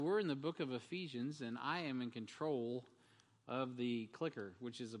in the book of Ephesians, and I am in control of the clicker,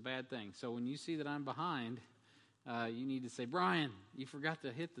 which is a bad thing. So when you see that I'm behind, you need to say, Brian, you forgot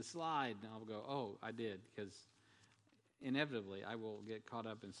to hit the slide. And I'll go, oh, I did, because inevitably I will get caught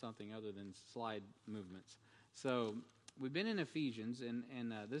up in something other than slide movements. So we've been in Ephesians,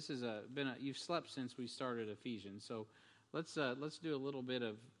 and this has you've slept since we started Ephesians. So let's do a little bit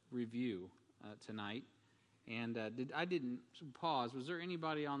of review tonight. And I didn't pause. Was there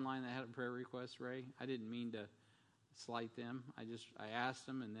anybody online that had a prayer request, Ray? I didn't mean to slight them. I asked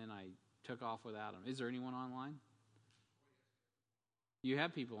them, and then I took off without them. Is there anyone online? You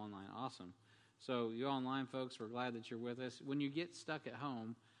have people online. Awesome. So you online folks, we're glad that you're with us. When you get stuck at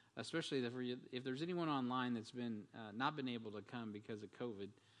home, especially if there's anyone online that's not been able to come because of COVID,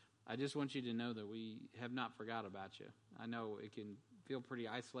 I just want you to know that we have not forgot about you. I know it can feel pretty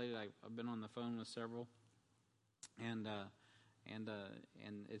isolated. I've been on the phone with several. And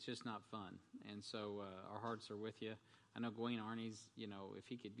it's just not fun. And so our hearts are with you. I know Gwen Arney's, if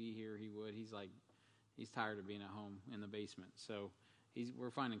he could be here, he would. He's tired of being at home in the basement. So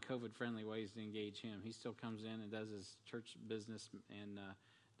we're finding COVID-friendly ways to engage him. He still comes in and does his church business and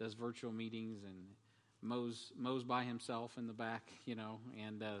does virtual meetings and mows by himself in the back,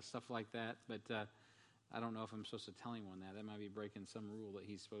 and stuff like that. But I don't know if I'm supposed to tell anyone that. That might be breaking some rule that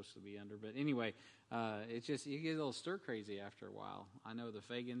he's supposed to be under. But anyway, it's just, you get a little stir crazy after a while. I know the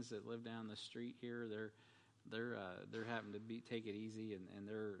Fagans that live down the street here, they're having to take it easy, and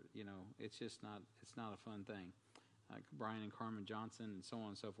they're, it's just not a fun thing. Brian and Carmen Johnson and so on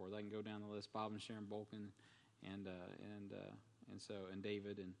and so forth. I can go down the list. Bob and Sharon Bolkin, and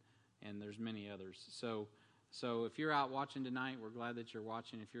David, and there's many others. So if you're out watching tonight, we're glad that you're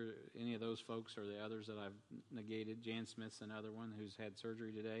watching. If you're any of those folks or the others that I've negated, Jan Smith's another one who's had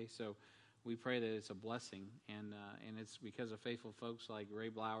surgery today. So we pray that it's a blessing, and it's because of faithful folks like Ray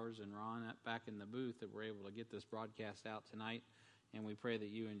Blowers and Ron back in the booth that we're able to get this broadcast out tonight. And we pray that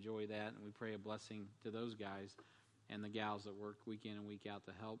you enjoy that, and we pray a blessing to those guys and the gals that work week in and week out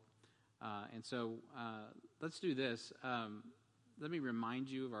to help. And so let's do this. Let me remind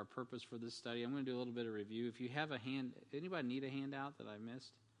you of our purpose for this study. I'm going to do a little bit of review. If you have anybody need a handout that I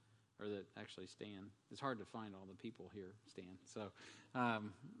missed? Or that actually Stan? It's hard to find all the people here, Stan. So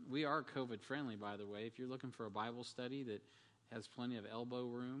we are COVID friendly, by the way. If you're looking for a Bible study that has plenty of elbow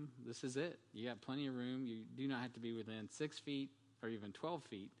room, this is it. You got plenty of room. You do not have to be within 6 feet or even 12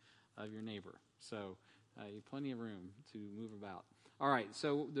 feet of your neighbor. So you have plenty of room to move about. All right,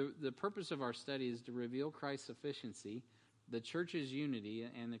 so the purpose of our study is to reveal Christ's sufficiency, the church's unity,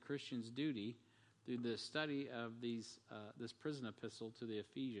 and the Christian's duty through the study of this prison epistle to the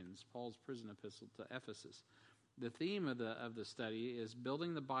Ephesians, Paul's prison epistle to Ephesus. The theme of the study is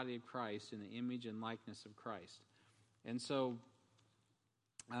building the body of Christ in the image and likeness of Christ. And so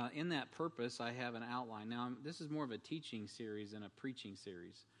in that purpose, I have an outline. Now, this is more of a teaching series than a preaching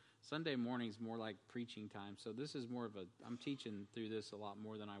series. Sunday morning's more like preaching time, so this is more of I'm teaching through this a lot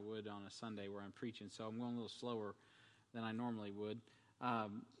more than I would on a Sunday where I'm preaching, so I'm going a little slower than I normally would.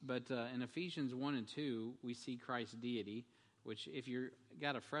 But in Ephesians 1 and 2, we see Christ's deity, which if you've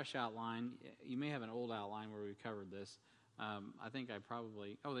got a fresh outline, you may have an old outline where we covered this. I think they've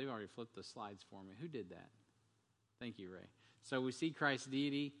already flipped the slides for me. Who did that? Thank you, Ray. So we see Christ's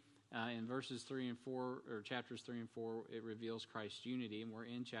deity in verses 3 and 4, or chapters 3 and 4, it reveals Christ's unity, and we're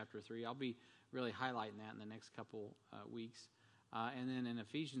in chapter 3. I'll be really highlighting that in the next couple weeks. And then in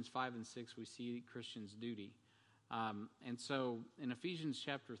Ephesians 5 and 6, we see Christian's duty. And so in Ephesians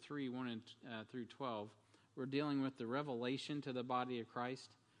chapter 3, 1 through 12, we're dealing with the revelation to the body of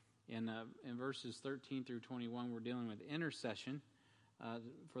Christ. In verses 13 through 21, we're dealing with intercession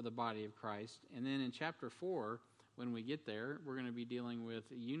for the body of Christ. And then in chapter 4, when we get there, we're going to be dealing with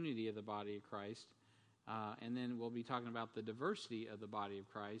unity of the body of Christ. And then we'll be talking about the diversity of the body of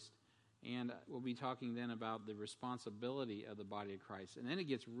Christ. And we'll be talking then about the responsibility of the body of Christ. And then it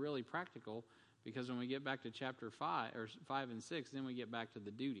gets really practical, because when we get back to chapter 5 and 6, then we get back to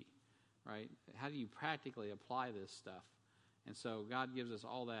the duty, right? How do you practically apply this stuff? And so God gives us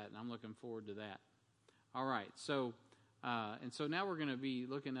all that, and I'm looking forward to that. All right, so now we're going to be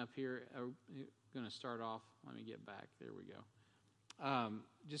looking up here. We're going to start off. Let me get back. There we go.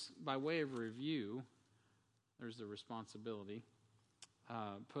 Just by way of review, there's the responsibility.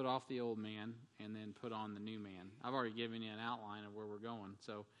 Put off the old man and then put on the new man. I've already given you an outline of where we're going,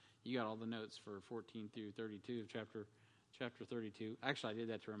 so you got all the notes for 14 through 32 of chapter 32. Actually, I did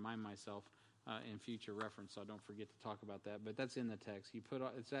that to remind myself in future reference, so I don't forget to talk about that. But that's in the text.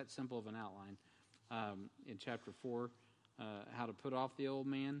 It's that simple of an outline. In chapter 4, how to put off the old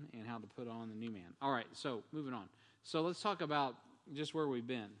man and how to put on the new man. All right, so moving on. So let's talk about just where we've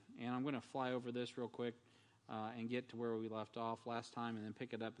been. And I'm going to fly over this real quick and get to where we left off last time and then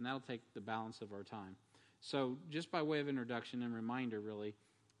pick it up, and that'll take the balance of our time. So just by way of introduction and reminder, really,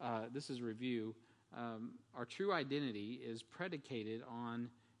 this is review. Our true identity is predicated on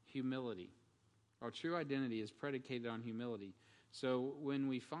humility. Our true identity is predicated on humility. So when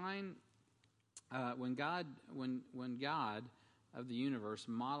we find, when God of the universe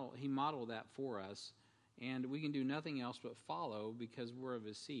modeled that for us, and we can do nothing else but follow because we're of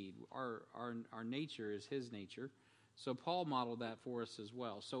his seed. Our nature is his nature. So Paul modeled that for us as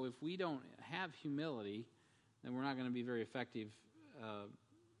well. So if we don't have humility, then we're not going to be very effective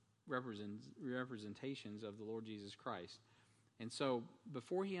representations of the Lord Jesus Christ. And so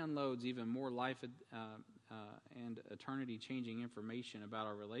before he unloads even more life and eternity-changing information about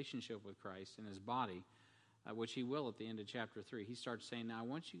our relationship with Christ and his body, which he will at the end of chapter 3, he starts saying, now I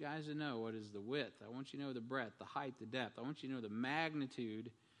want you guys to know what is the width. I want you to know the breadth, the height, the depth. I want you to know the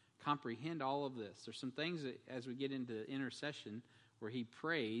magnitude, comprehend all of this. There's some things that as we get into intercession where he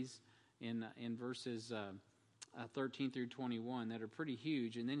prays in verses 13 through 21 that are pretty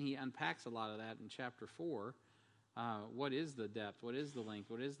huge, and then he unpacks a lot of that in chapter 4. What is the depth? What is the length?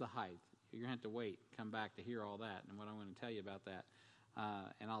 What is the height? You're going to have to wait, come back to hear all that and what I'm going to tell you about that.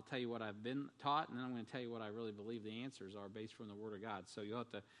 And I'll tell you what I've been taught, and then I'm going to tell you what I really believe the answers are based from the Word of God. So you'll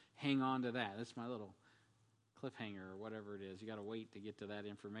have to hang on to that. That's my little cliffhanger or whatever it is. You got to wait to get to that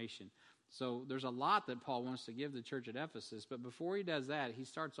information. So there's a lot that Paul wants to give the church at Ephesus, but before he does that, he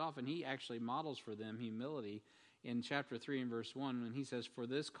starts off and he actually models for them humility in chapter 3 and verse 1 when he says, for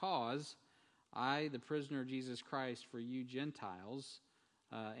this cause, I, the prisoner of Jesus Christ, for you Gentiles.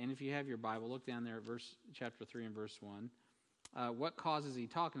 And if you have your Bible, look down there at chapter 3 and verse 1. What cause is he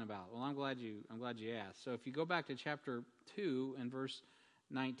talking about? Well, I'm glad you asked. So if you go back to chapter 2 and verse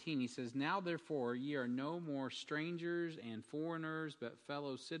 19, he says, now therefore ye are no more strangers and foreigners, but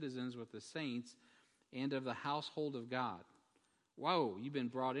fellow citizens with the saints and of the household of God. Whoa, you've been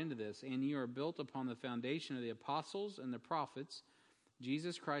brought into this, and you are built upon the foundation of the apostles and the prophets,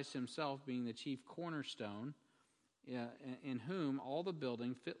 Jesus Christ himself being the chief cornerstone, in whom all the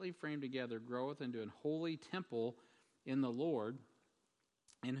building fitly framed together groweth into an holy temple in the Lord,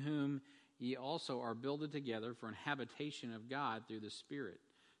 in whom ye also are builded together for an habitation of God through the Spirit.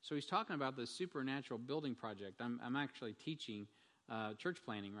 So he's talking about the supernatural building project. I'm actually teaching church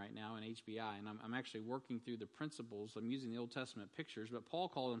planning right now in HBI, and I'm actually working through the principles. I'm using the Old Testament pictures, but Paul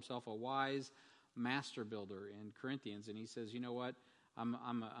called himself a wise master builder in Corinthians, and he says, you know what? I'm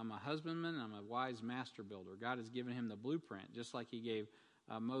a husbandman, I'm a wise master builder. God has given him the blueprint, just like he gave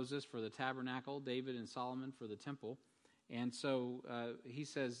Moses for the tabernacle, David and Solomon for the temple. And so he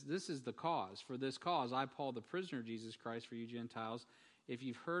says, this is the cause. For this cause, I, Paul, the prisoner of Jesus Christ, for you Gentiles, if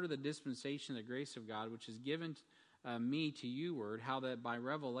you've heard of the dispensation of the grace of God, which is given me to you word, how that by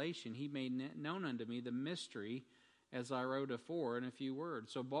revelation he made known unto me the mystery, as I wrote afore in a few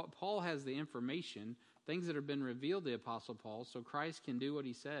words. So Paul has the information, things that have been revealed to the Apostle Paul, so Christ can do what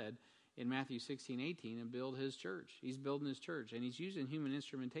he said in Matthew 16:18 and build his church. He's building his church, and he's using human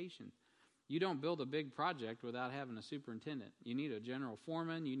instrumentation. You don't build a big project without having a superintendent. You need a general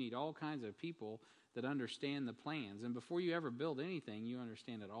foreman. You need all kinds of people that understand the plans. And before you ever build anything, you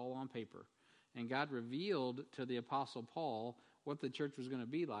understand it all on paper. And God revealed to the Apostle Paul what the church was going to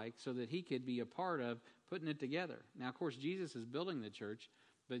be like so that he could be a part of putting it together. Now, of course, Jesus is building the church,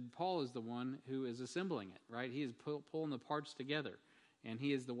 but Paul is the one who is assembling it, right? He is pulling the parts together, and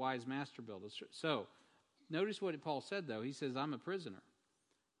he is the wise master builder. So notice what Paul said, though. He says, I'm a prisoner.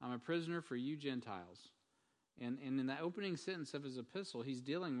 I'm a prisoner for you Gentiles. And in that opening sentence of his epistle, he's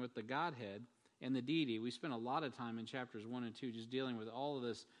dealing with the Godhead and the deity. We spent a lot of time in chapters 1 and 2 just dealing with all of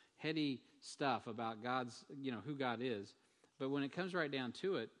this heady stuff about God's, who God is. But when it comes right down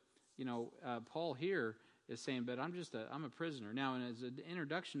to it, Paul here is saying, but I'm a prisoner. Now, and as an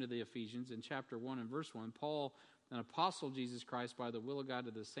introduction to the Ephesians in chapter 1 and verse 1, Paul, an apostle of Jesus Christ by the will of God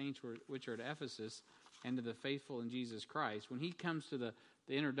to the saints which are at Ephesus and to the faithful in Jesus Christ, when he comes to the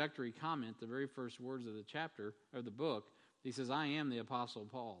introductory comment, the very first words of the chapter, or the book, he says, I am the Apostle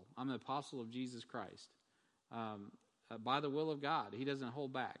Paul. I'm the apostle of Jesus Christ. By the will of God. He doesn't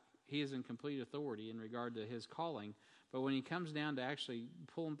hold back. He is in complete authority in regard to his calling. But when he comes down to actually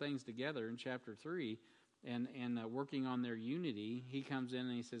pulling things together in chapter 3 and working on their unity, he comes in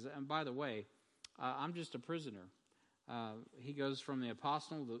and he says, and by the way, I'm just a prisoner. He goes from the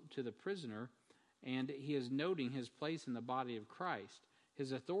apostle to the prisoner, and he is noting his place in the body of Christ.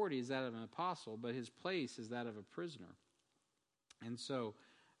 His authority is that of an apostle, but his place is that of a prisoner. And so,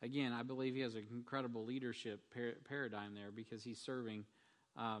 again, I believe he has an incredible leadership paradigm there because he's serving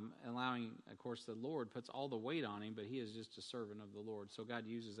allowing, of course, the Lord puts all the weight on him, but he is just a servant of the Lord. So God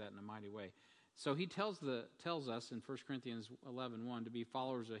uses that in a mighty way. So he tells us in 1 Corinthians 11:1 to be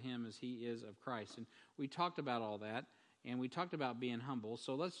followers of him as he is of Christ. And we talked about all that, and we talked about being humble.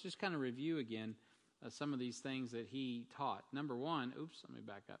 So let's just kind of review again some of these things that he taught. Number one, let me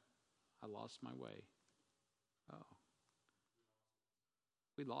back up. I lost my way. Oh.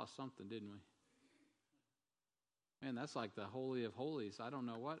 We lost something, didn't we? Man, that's like the Holy of Holies. I don't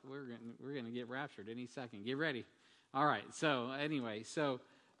know what. We're going to get raptured any second. Get ready. All right. So anyway, so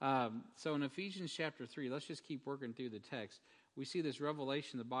in Ephesians chapter 3, let's just keep working through the text. We see this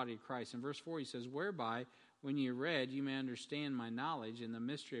revelation of the body of Christ. In verse 4, he says, "Whereby, when you read, you may understand my knowledge in the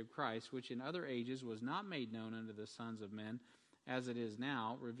mystery of Christ, which in other ages was not made known unto the sons of men, as it is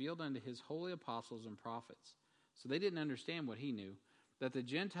now, revealed unto his holy apostles and prophets." So they didn't understand what he knew. "That the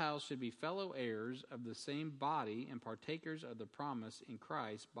Gentiles should be fellow heirs of the same body and partakers of the promise in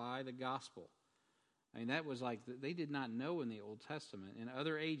Christ by the gospel." I mean, that was like, they did not know in the Old Testament. In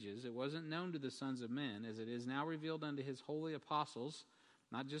other ages, it wasn't known to the sons of men, as it is now revealed unto his holy apostles,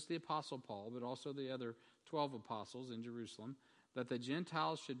 not just the apostle Paul, but also the other 12 apostles in Jerusalem, that the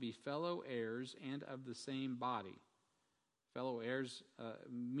Gentiles should be fellow heirs and of the same body. Fellow heirs,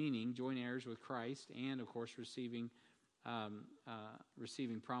 meaning joint heirs with Christ, and of course receiving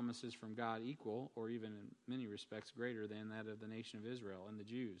promises from God equal, or even in many respects greater than that of the nation of Israel and the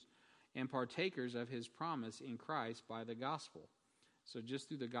Jews, and partakers of his promise in Christ by the gospel. So just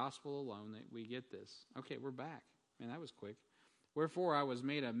through the gospel alone that we get this. Okay, we're back. Man, that was quick. "Wherefore I was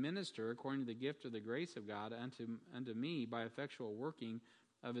made a minister according to the gift of the grace of God unto me by effectual working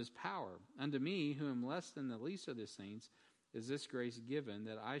of his power. Unto me, who am less than the least of the saints, is this grace given,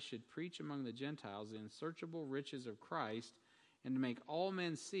 that I should preach among the Gentiles the unsearchable riches of Christ, and to make all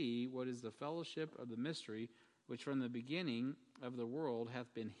men see what is the fellowship of the mystery, which from the beginning of the world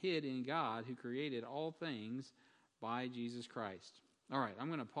hath been hid in God, who created all things by Jesus Christ." All right, I'm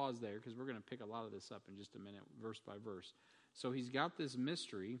going to pause there because we're going to pick a lot of this up in just a minute, verse by verse. So he's got this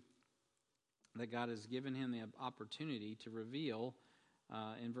mystery that God has given him the opportunity to reveal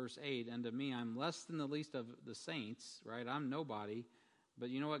in verse 8. "Unto me, I'm less than the least of the saints," right? I'm nobody. But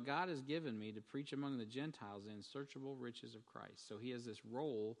you know what? God has given me to preach among the Gentiles the unsearchable riches of Christ. So he has this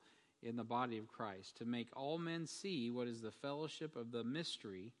role in the body of Christ, to make all men see what is the fellowship of the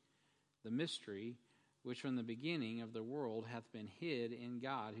mystery, which from the beginning of the world hath been hid in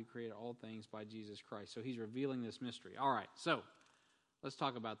God, who created all things by Jesus Christ. So he's revealing this mystery. All right, so let's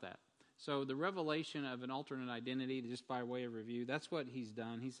talk about that. So the revelation of an alternate identity, just by way of review, that's what he's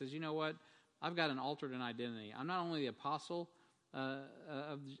done. He says, you know what? I've got an alternate identity. I'm not only the apostle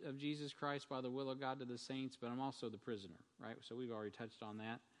of Jesus Christ by the will of God to the saints, but I'm also the prisoner, right? So we've already touched on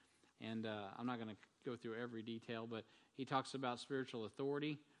that. And I'm not going to go through every detail, but he talks about spiritual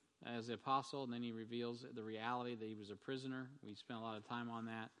authority as the apostle, and then he reveals the reality that he was a prisoner. We spent a lot of time on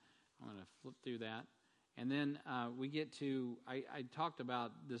that. I'm going to flip through that. And then we get to, I talked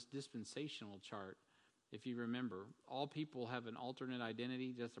about this dispensational chart, if you remember. All people have an alternate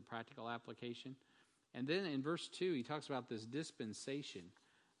identity, just a practical application. And then in verse 2, he talks about this dispensation.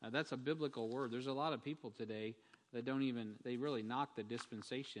 That's a biblical word. There's a lot of people today that they really knock the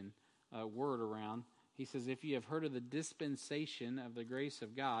dispensation word around. He says, "If you have heard of the dispensation of the grace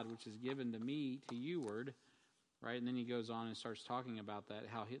of God, which is given to me to youward," right? And then he goes on and starts talking about that,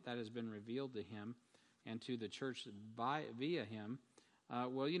 how that has been revealed to him and to the church via him.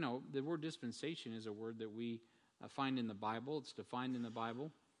 Well, you know, the word dispensation is a word that we find in the Bible. It's defined in the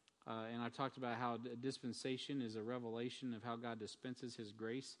Bible. And I talked about how dispensation is a revelation of how God dispenses his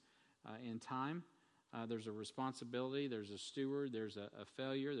grace in time. There's a responsibility, there's a steward, there's a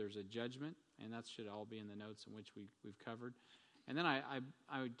failure, there's a judgment, and that should all be in the notes in which we've covered. And then I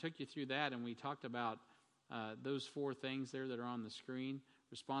took you through that, and we talked about those four things there that are on the screen: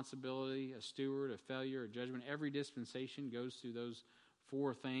 responsibility, a steward, a failure, a judgment. Every dispensation goes through those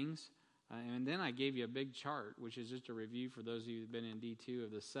four things. And then I gave you a big chart, which is just a review for those of you who've been in D2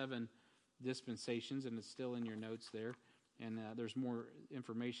 of the 7 dispensations, and it's still in your notes there. And there's more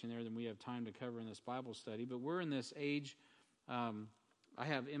information there than we have time to cover in this Bible study. But we're in this age. I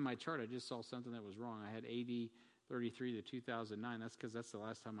have in my chart, I just saw something that was wrong. I had AD 33 to 2009. That's because that's the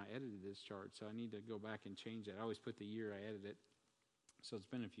last time I edited this chart. So I need to go back and change that. I always put the year I edited it. So it's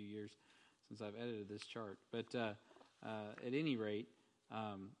been a few years since I've edited this chart. But at any rate,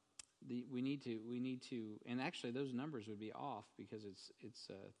 we need to, and actually those numbers would be off because it's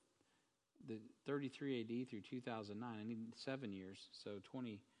the 33 AD through 2009. I need 7 years, so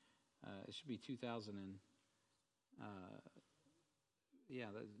 20. It should be 2000 and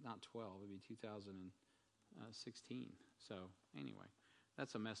not 12. It'd be 2016. So anyway,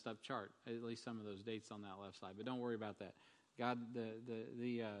 That's a messed up chart. At least some of those dates on that left side. But don't worry about that. God,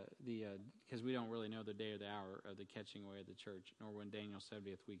 because we don't really know the day or the hour of the catching away of the church, nor when Daniel's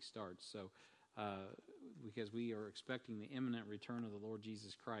 70th week starts. So, because we are expecting the imminent return of the Lord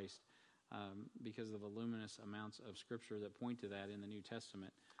Jesus Christ, because of the luminous amounts of Scripture that point to that in the New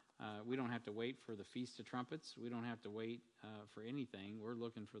Testament. We don't have to wait for the Feast of Trumpets. We don't have to wait for anything. We're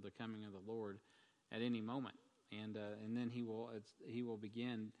looking for the coming of the Lord at any moment, and then He will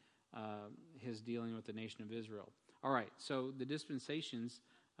begin His dealing with the nation of Israel. All right, so the dispensations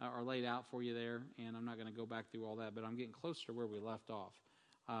are laid out for you there, and I'm not going to go back through all that, but I'm getting closer to where we left off.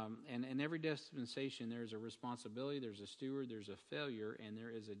 And in every dispensation, there's a responsibility, there's a steward, there's a failure, and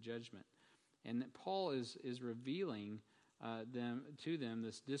there is a judgment. And Paul is revealing to them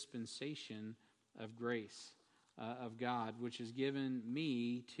this dispensation of grace of God, which is given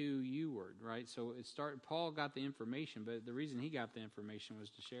me to you-ward, right? So Paul got the information, but the reason he got the information was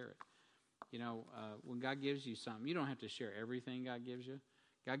to share it. You know, when God gives you something, you don't have to share everything God gives you.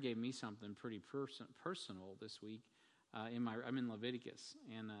 God gave me something pretty personal this week. I'm in Leviticus,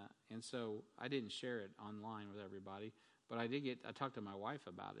 and so I didn't share it online with everybody, but I talked to my wife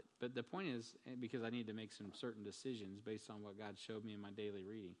about it. But the point is, because I need to make some certain decisions based on what God showed me in my daily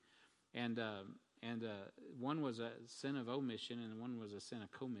reading, and one was a sin of omission, and one was a sin of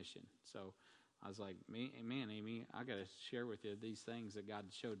commission. So I was like, man, Amy, I got to share with you these things that God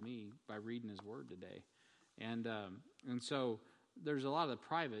showed me by reading His Word today, and so there's a lot of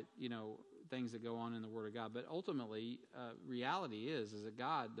private, things that go on in the Word of God. But ultimately, reality is that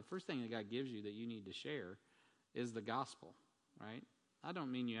God, the first thing that God gives you that you need to share is the gospel, right? I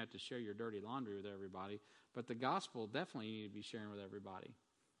don't mean you have to share your dirty laundry with everybody, but the gospel definitely you need to be sharing with everybody.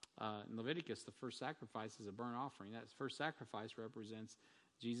 In Leviticus, the first sacrifice is a burnt offering. That first sacrifice represents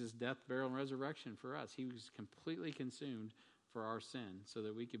Jesus' death, burial, and resurrection for us. He was completely consumed for our sin so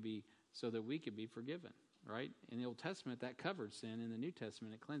that we could be forgiven. Right? In the Old Testament, that covered sin. In the New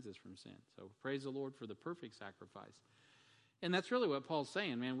Testament, it cleanses from sin. So praise the Lord for the perfect sacrifice. And that's really what Paul's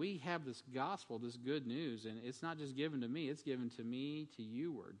saying, man. We have this gospel, this good news, and it's not just given to me. It's given to me, to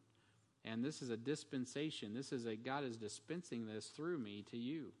you-ward. And this is a dispensation. God is dispensing this through me to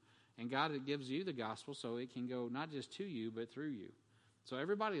you. And God gives you the gospel so it can go not just to you, but through you. So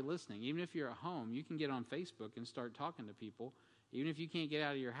everybody listening, even if you're at home, you can get on Facebook and start talking to people. Even if you can't get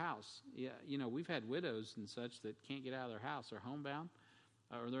out of your house, we've had widows and such that can't get out of their house. They're homebound,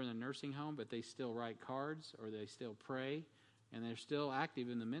 or they're in a nursing home, but they still write cards, or they still pray, and they're still active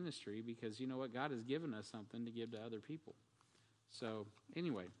in the ministry because you know what? God has given us something to give to other people. So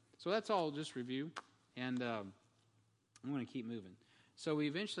anyway, that's all just review, and I'm going to keep moving. So we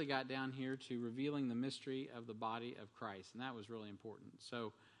eventually got down here to revealing the mystery of the body of Christ, and that was really important.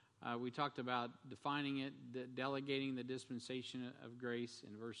 So we talked about defining it, delegating the dispensation of grace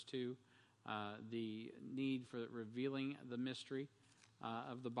in verse 2, the need for revealing the mystery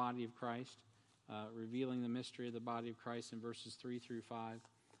of the body of Christ, revealing the mystery of the body of Christ in verses 3 through 5.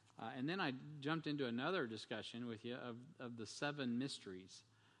 And then I jumped into another discussion with you of the 7 mysteries.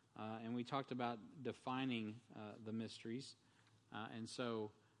 And we talked about defining the mysteries. And so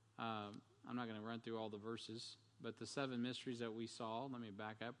I'm not going to run through all the verses. But the 7 mysteries that we saw, let me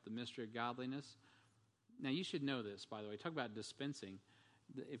back up. The mystery of godliness. Now, you should know this, by the way. Talk about dispensing.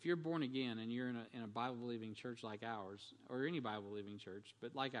 If you're born again and you're in a Bible-believing church like ours, or any Bible-believing church,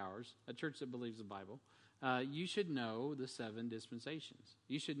 but like ours, a church that believes the Bible, you should know the 7 dispensations.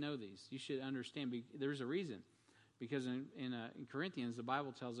 You should know these. You should understand. There's a reason. Because in Corinthians, the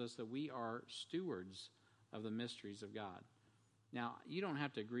Bible tells us that we are stewards of the mysteries of God. Now, you don't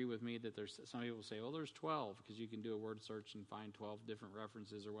have to agree with me that there's some people say, well, there's 12, because you can do a word search and find 12 different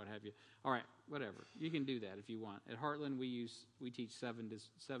references or what have you. All right, whatever. You can do that if you want. At Heartland, we teach 7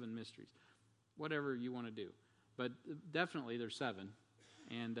 mysteries. Whatever you want to do. But definitely there's 7.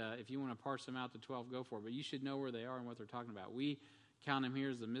 And if you want to parse them out to 12, go for it. But you should know where they are and what they're talking about. We count them here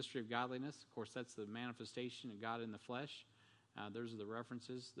as the mystery of godliness. Of course, that's the manifestation of God in the flesh. Those are the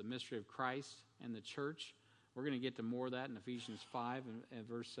references. The mystery of Christ and the church. We're going to get to more of that in Ephesians 5 and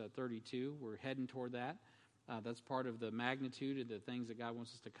verse 32. We're heading toward that. That's part of the magnitude of the things that God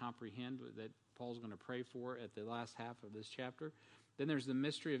wants us to comprehend that Paul's going to pray for at the last half of this chapter. Then there's the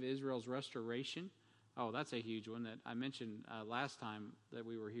mystery of Israel's restoration. Oh, that's a huge one that I mentioned last time that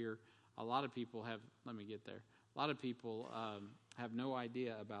we were here. A lot of people have no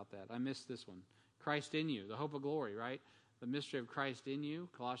idea about that. I missed this one. Christ in you, the hope of glory, right? The mystery of Christ in you,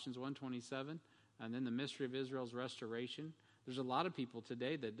 Colossians 1:27. And then the mystery of Israel's restoration. There's a lot of people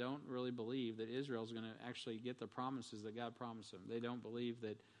today that don't really believe that Israel's going to actually get the promises that God promised them. They don't believe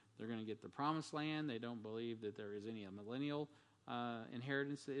that they're going to get the promised land. They don't believe that there is any millennial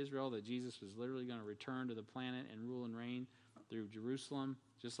inheritance to Israel, that Jesus was literally going to return to the planet and rule and reign through Jerusalem,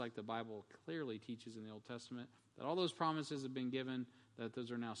 just like the Bible clearly teaches in the Old Testament, that all those promises have been given, that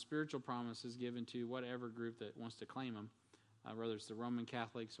those are now spiritual promises given to whatever group that wants to claim them, whether it's the Roman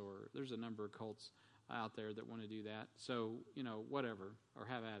Catholics or there's a number of cults out there that want to do that. So, whatever, or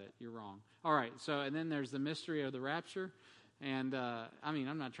have at it. You're wrong. All right, so, and then there's the mystery of the rapture. And,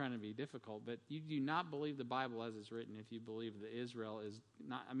 I'm not trying to be difficult, but you do not believe the Bible as it's written if you believe that Israel is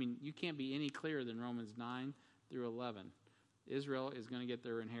not, you can't be any clearer than Romans 9 through 11. Israel is going to get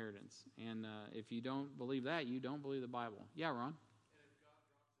their inheritance. And if you don't believe that, you don't believe the Bible. Yeah, Ron?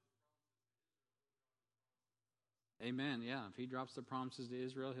 Amen, yeah. If he drops the promises to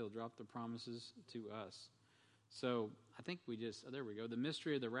Israel, he'll drop the promises to us. So I think there we go. The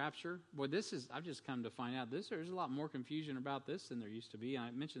mystery of the rapture. Boy, I've just come to find out there's a lot more confusion about this than there used to be.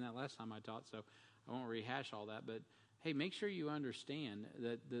 I mentioned that last time I taught, so I won't rehash all that. But hey, make sure you understand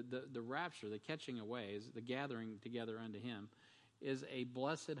that the rapture, the catching away, is the gathering together unto him, is a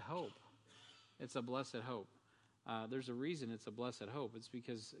blessed hope. It's a blessed hope. There's a reason it's a blessed hope. It's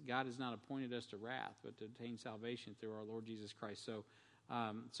because God has not appointed us to wrath, but to obtain salvation through our Lord Jesus Christ.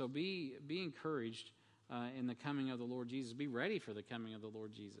 So be encouraged in the coming of the Lord Jesus. Be ready for the coming of the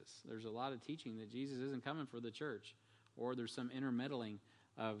Lord Jesus. There's a lot of teaching that Jesus isn't coming for the church, or there's some intermeddling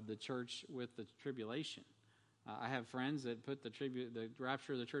of the church with the tribulation. I have friends that put the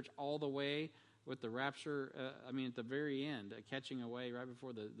rapture of the church all the way with the rapture, at the very end, catching away right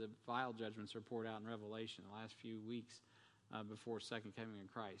before the vial judgments are poured out in Revelation, the last few weeks before second coming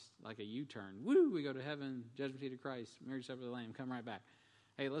of Christ. Like a U-turn. Woo! We go to heaven, judgment seat of Christ, marriage supper of the Lamb, come right back.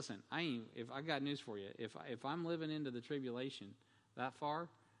 Hey, listen, if I got news for you, if I'm living into the tribulation that far,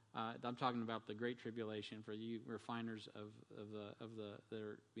 I'm talking about the great tribulation for you refiners of the that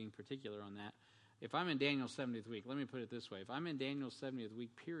are being particular on that. If I'm in Daniel's 70th week, let me put it this way. If I'm in Daniel's 70th week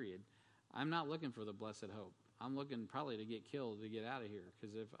period, I'm not looking for the blessed hope. I'm looking probably to get killed to get out of here,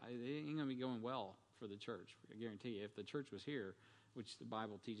 because it ain't going to be going well for the church. I guarantee you, if the church was here, which the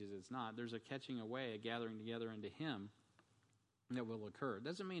Bible teaches it's not, there's a catching away, a gathering together unto him that will occur. It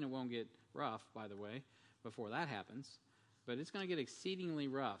doesn't mean it won't get rough, by the way, before that happens, but it's going to get exceedingly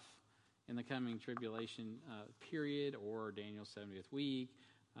rough in the coming tribulation period, or Daniel's 70th week,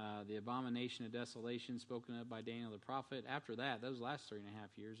 the abomination of desolation spoken of by Daniel the prophet. After that, those last 3.5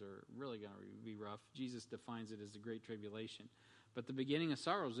 years are really going to be rough. Jesus defines it as the great tribulation. But the beginning of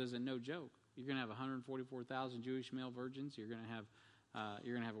sorrows isn't no joke. You're going to have 144,000 Jewish male virgins. You're going to have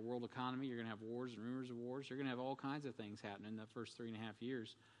a world economy. You're going to have wars and rumors of wars. You're going to have all kinds of things happening in the first 3.5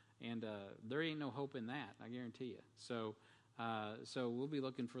 years. And there ain't no hope in that, I guarantee you. So we'll be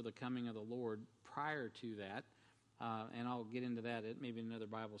looking for the coming of the Lord prior to that. And I'll get into that at maybe another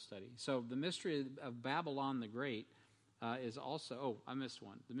Bible study. So the mystery of Babylon the Great is also, I missed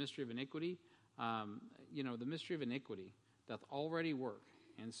one. The mystery of iniquity. The mystery of iniquity doth already work.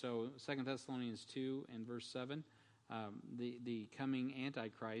 And so 2 Thessalonians 2 and verse 7, the coming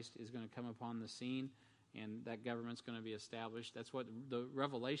Antichrist is going to come upon the scene, and that government's going to be established. That's what the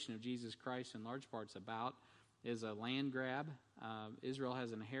revelation of Jesus Christ in large part's about, is a land grab. Israel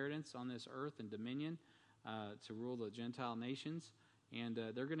has an inheritance on this earth and dominion to rule the Gentile nations, and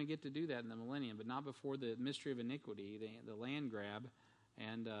they're going to get to do that in the millennium, but not before the mystery of iniquity, the land grab,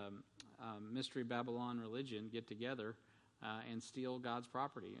 and mystery Babylon religion get together and steal God's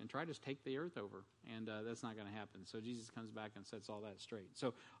property and try to take the earth over, and that's not going to happen. So Jesus comes back and sets all that straight.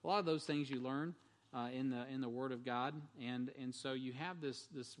 So a lot of those things you learn in the Word of God, and so you have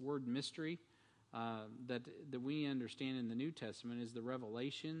this word mystery that we understand in the New Testament is the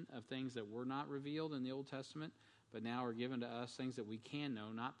revelation of things that were not revealed in the Old Testament, but now are given to us, things that we can know,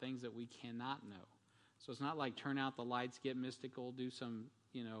 not things that we cannot know. So it's not like turn out the lights, get mystical, do some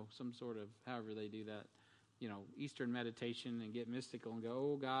sort of, however they do that, Eastern meditation and get mystical and go,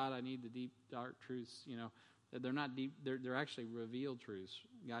 oh God, I need the deep, dark truths. They're not deep, they're actually revealed truths.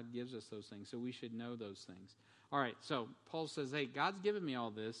 God gives us those things, so we should know those things. All right, so Paul says, hey, God's given me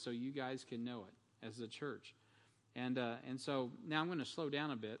all this so you guys can know it as the church. And so now I'm going to slow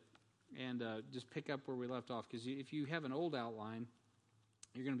down a bit and just pick up where we left off, because if you have an old outline,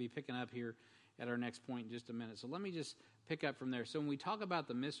 you're going to be picking up here at our next point in just a minute. So let me just pick up from there. So when we talk about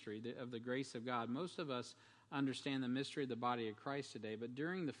the mystery of the grace of God, most of us understand the mystery of the body of Christ today, but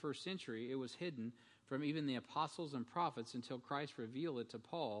during the first century, it was hidden from even the apostles and prophets until Christ revealed it to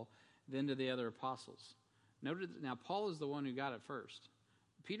Paul, then to the other apostles. Now, Paul is the one who got it first.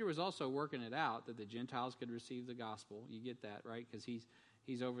 Peter was also working it out that the Gentiles could receive the gospel. You get that, right? Because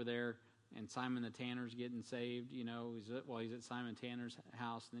he's over there, and Simon the Tanner's getting saved. He's at Simon Tanner's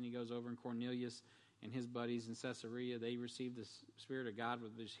house, and then he goes over, and Cornelius and his buddies in Caesarea, they received the Spirit of God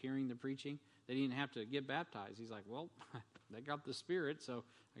with just hearing the preaching. They didn't have to get baptized. He's like, well, they got the Spirit, so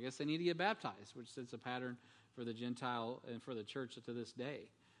I guess they need to get baptized, which sets a pattern for the Gentile and for the church to this day,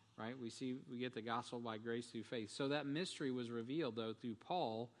 right? We get the gospel by grace through faith. So that mystery was revealed, though, through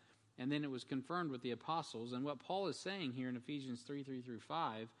Paul, and then it was confirmed with the apostles. And what Paul is saying here in Ephesians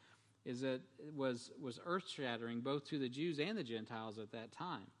 3:3-5 is that it was earth-shattering both to the Jews and the Gentiles at that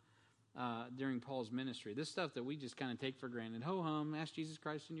time during Paul's ministry. This stuff that we just kind of take for granted. Ho-hum, ask Jesus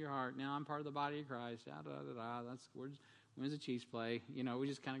Christ in your heart. Now I'm part of the body of Christ. Da-da-da-da. That's when's the Chiefs play? We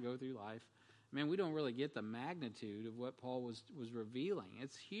just kind of go through life. Man, we don't really get the magnitude of what Paul was revealing.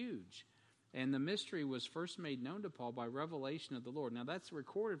 It's huge. And the mystery was first made known to Paul by revelation of the Lord. Now that's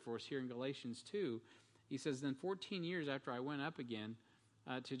recorded for us here in Galatians 2. He says, then 14 years after I went up again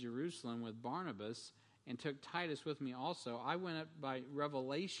to Jerusalem with Barnabas and took Titus with me also, I went up by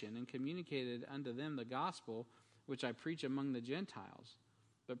revelation and communicated unto them the gospel which I preach among the Gentiles,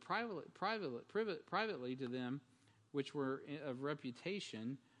 but privately to them which were of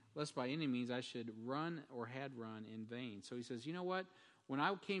reputation, lest by any means I should run or had run in vain. So he says, you know what? When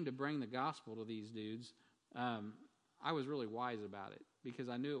I came to bring the gospel to these dudes, I was really wise about it because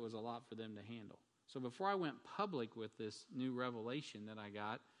I knew it was a lot for them to handle. So before I went public with this new revelation that I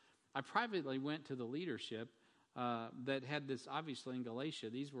got, I privately went to the leadership that had this, obviously in Galatia.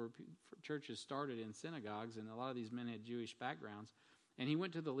 These were churches started in synagogues, and a lot of these men had Jewish backgrounds. And he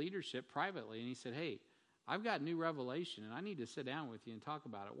went to the leadership privately, and he said, hey, I've got new revelation, and I need to sit down with you and talk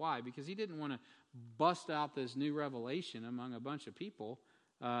about it. Why? Because he didn't want to bust out this new revelation among a bunch of people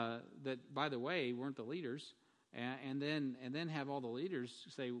that, by the way, weren't the leaders, and then have all the leaders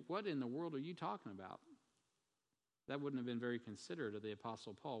say, what in the world are you talking about? That wouldn't have been very considerate of the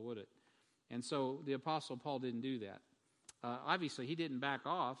Apostle Paul, would it? And so the Apostle Paul didn't do that. Obviously, he didn't back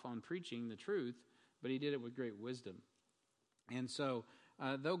off on preaching the truth, but he did it with great wisdom. And so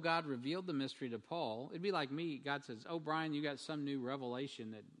though God revealed the mystery to Paul, it'd be like me. God says, oh, Brian, you got some new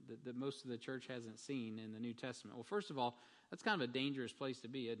revelation that most of the church hasn't seen in the New Testament. Well, first of all, that's kind of a dangerous place to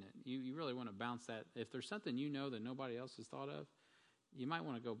be, isn't it? You really want to bounce that. If there's something you know that nobody else has thought of, you might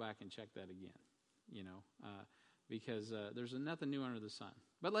want to go back and check that again, because there's nothing new under the sun.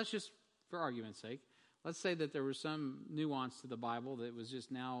 But let's just, for argument's sake, let's say that there was some nuance to the Bible that was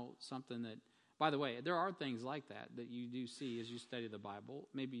just now something that, by the way, there are things like that you do see as you study the Bible.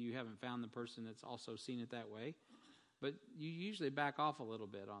 Maybe you haven't found the person that's also seen it that way, but you usually back off a little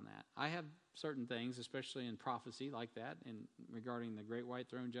bit on that. I have certain things, especially in prophecy like that, and regarding the Great White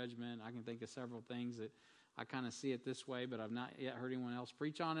Throne Judgment. I can think of several things that I kind of see it this way, but I've not yet heard anyone else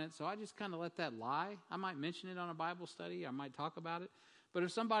preach on it, so I just kind of let that lie. I might mention it on a Bible study. I might talk about it. But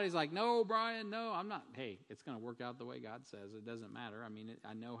if somebody's like, no, Brian, no, I'm not, hey, it's going to work out the way God says. It doesn't matter. I mean,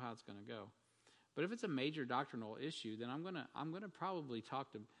 I know how it's going to go. But if it's a major doctrinal issue, then I'm gonna probably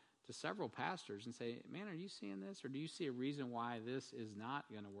talk to several pastors and say, man, are you seeing this, or do you see a reason why this is not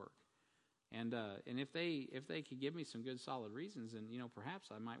going to work? And if they could give me some good solid reasons, then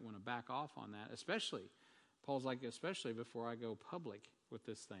perhaps I might want to back off on that. Especially, Paul's like, especially before I go public with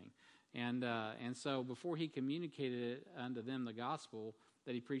this thing. And so before he communicated unto them the gospel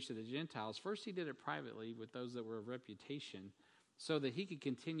that he preached to the Gentiles, first he did it privately with those that were of reputation, so that he could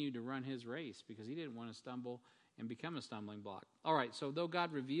continue to run his race, because he didn't want to stumble and become a stumbling block. All right, so though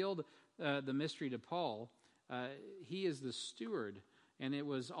God revealed the mystery to Paul, he is the steward, and it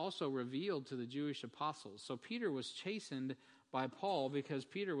was also revealed to the Jewish apostles. So Peter was chastened by Paul because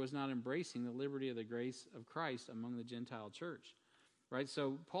Peter was not embracing the liberty of the grace of Christ among the Gentile church, right?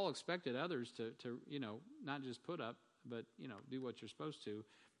 So Paul expected others to not just put up, but, do what you're supposed to.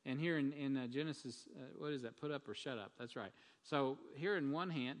 And here in Genesis, what is that? Put up or shut up. That's right. So here in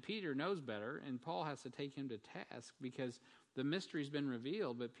one hand, Peter knows better, and Paul has to take him to task because the mystery's been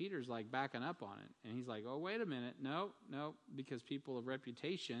revealed, but Peter's like backing up on it. And he's like, oh, wait a minute. No, because people of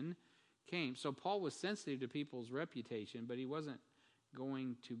reputation came. So Paul was sensitive to people's reputation, but he wasn't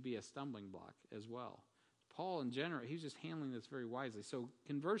going to be a stumbling block as well. Paul, in general, he's just handling this very wisely. So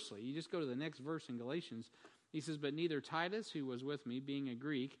conversely, you just go to the next verse in Galatians. He says, but neither Titus, who was with me, being a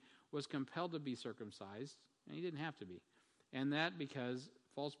Greek, was compelled to be circumcised, and he didn't have to be. And that because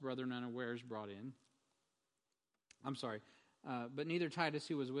false brethren unawares brought in. But neither Titus,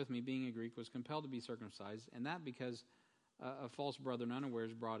 who was with me, being a Greek, was compelled to be circumcised, and that because a false brethren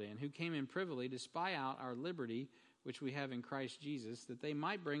unawares brought in, who came in privily to spy out our liberty, which we have in Christ Jesus, that they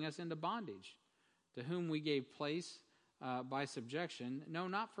might bring us into bondage, to whom we gave place by subjection, no,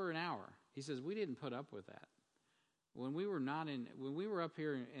 not for an hour. He says, we didn't put up with that. When we were up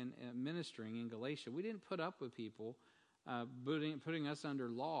here and ministering in Galatia, we didn't put up with people putting us under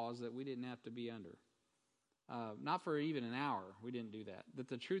laws that we didn't have to be under. not for even an hour. We didn't do that. That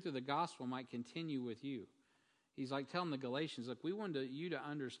the truth of the gospel might continue with you. He's like telling the Galatians, look, we want you to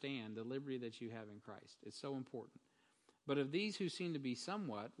understand the liberty that you have in Christ. It's so important. But of these who seem to be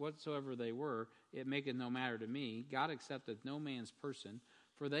somewhat, whatsoever they were, it maketh no matter to me. God accepteth no man's person.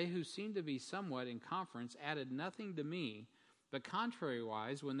 For they who seemed to be somewhat in conference added nothing to me. But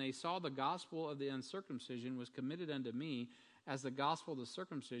contrariwise, when they saw the gospel of the uncircumcision was committed unto me, as the gospel of the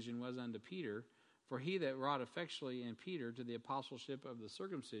circumcision was unto Peter, for he that wrought effectually in Peter to the apostleship of the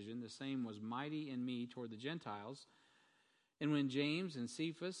circumcision, the same was mighty in me toward the Gentiles. And when James and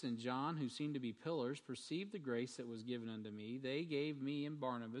Cephas and John, who seemed to be pillars, perceived the grace that was given unto me, they gave me and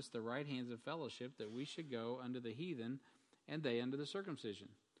Barnabas the right hands of fellowship, that we should go unto the heathen, and they unto the circumcision.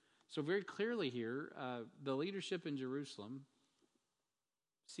 So very clearly here, the leadership in Jerusalem,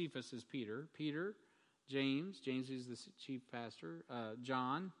 Cephas is Peter, James is the chief pastor,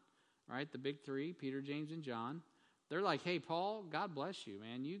 John, right, the big three, Peter, James, and John. They're like, hey, Paul, God bless you,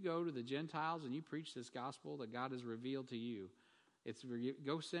 man. You go to the Gentiles and you preach this gospel that God has revealed to you. It's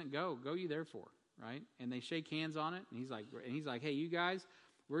go you therefore, right? And they shake hands on it, and he's like, hey, you guys,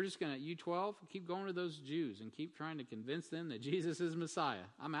 we're just gonna, you 12, keep going to those Jews and keep trying to convince them that Jesus is Messiah.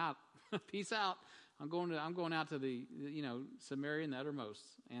 I'm out. Peace out. I'm going out to the Samaria and the uttermost,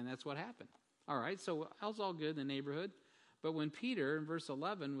 and that's what happened. All right, so I was all good in the neighborhood. But when Peter, in verse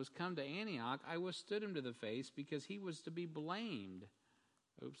 11, was come to Antioch, I withstood him to the face, because he was to be blamed.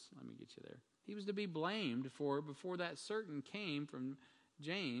 Oops, let me get you there. He was to be blamed, for before that certain came from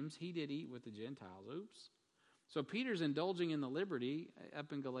James, he did eat with the Gentiles. Oops. So Peter's indulging in the liberty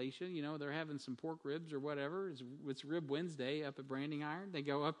up in Galatia. They're having some pork ribs or whatever. It's Rib Wednesday up at Branding Iron. They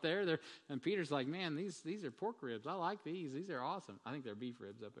go up there, and Peter's like, man, these are pork ribs. I like these. These are awesome. I think they're beef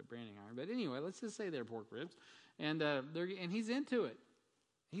ribs up at Branding Iron. But anyway, let's just say they're pork ribs. And he's into it.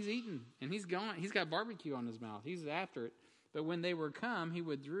 He's eating, and he's going. He's got barbecue on his mouth. He's after it. But when they were come, he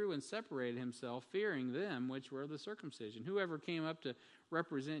withdrew and separated himself, fearing them which were the circumcision. Whoever came up to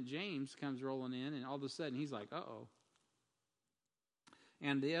represent James comes rolling in, and all of a sudden he's like, uh-oh.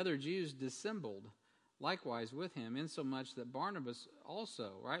 And the other Jews dissembled likewise with him, insomuch that Barnabas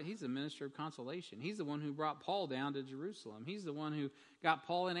also, right? He's the minister of consolation. He's the one who brought Paul down to Jerusalem. He's the one who got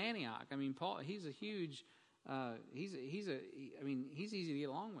Paul in Antioch. I mean, Paul, he's a huge, he's easy to get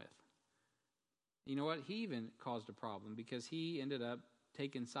along with. You know what? He even caused a problem, because he ended up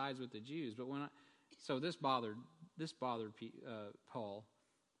taking sides with the Jews. But this bothered Paul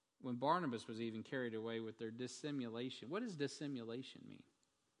when Barnabas was even carried away with their dissimulation. What does dissimulation mean?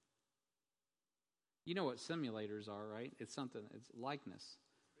 You know what simulators are, right? It's likeness.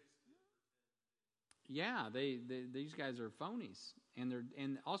 Yeah, these guys are phonies,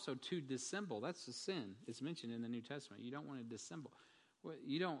 and also to dissemble. That's a sin. It's mentioned in the New Testament. You don't want to dissemble. Well,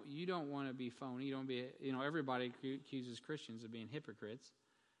 you don't want to be phony. You don't be. Everybody accuses Christians of being hypocrites,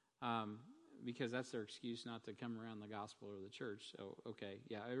 because that's their excuse not to come around the gospel or the church. So okay,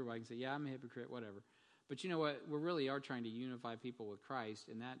 yeah, everybody can say, yeah, I'm a hypocrite, whatever. But you know what? We really are trying to unify people with Christ,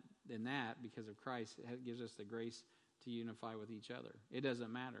 and that because of Christ, it gives us the grace to unify with each other. It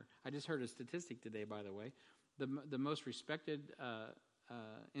doesn't matter. I just heard a statistic today, by the way. The most respected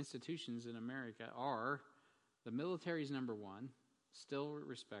institutions in America are the military's number one. Still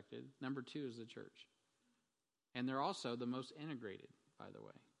respected. Number 2 is the church. And they're also the most integrated, by the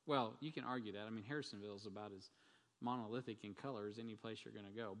way. Well, you can argue that. I mean, Harrisonville is about as monolithic in color as any place you're going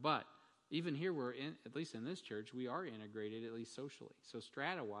to go. But even here, at least in this church, we are integrated, at least socially. So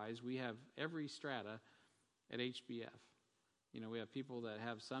strata-wise, we have every strata at HBF. We have people that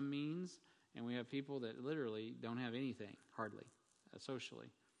have some means, and we have people that literally don't have anything, hardly, socially.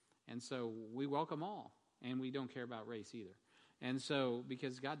 And so we welcome all, and we don't care about race either. And so,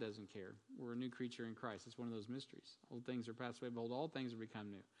 because God doesn't care, we're a new creature in Christ. It's one of those mysteries. Old things are passed away, behold, all things have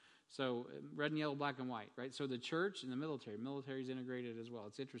become new. So, red and yellow, black and white, right? So the church and the military is integrated as well.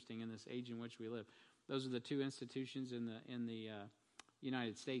 It's interesting in this age in which we live. Those are the 2 institutions in the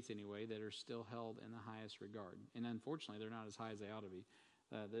United States, anyway, that are still held in the highest regard. And unfortunately, they're not as high as they ought to be.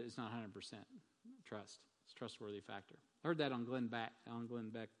 It's not 100% trust. It's a trustworthy factor. I heard that on Glenn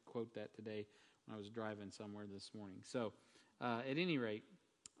Beck. Quote that today when I was driving somewhere this morning. So, at any rate,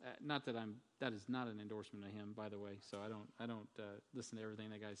 not that that is not an endorsement of him, by the way. So I don't listen to everything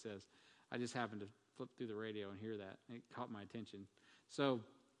that guy says. I just happened to flip through the radio and hear that. It caught my attention. So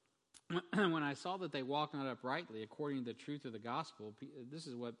when I saw that they walk not uprightly according to the truth of the gospel, this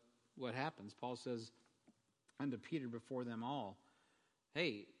is what happens. Paul says unto Peter before them all,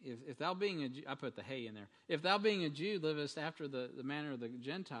 hey, if thou being a Jew, I put the hey in there. If thou being a Jew livest after the manner of the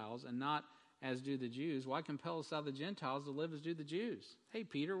Gentiles, and not as do the Jews, why compellest thou the Gentiles to live as do the Jews? Hey,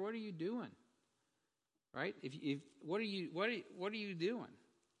 Peter, what are you doing? right? If what are you doing?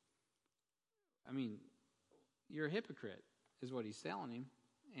 I mean, you're a hypocrite, is what he's telling him,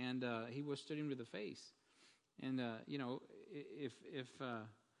 and he withstood him to the face. And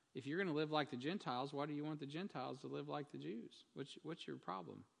if you're going to live like the Gentiles, why do you want the Gentiles to live like the Jews? What's your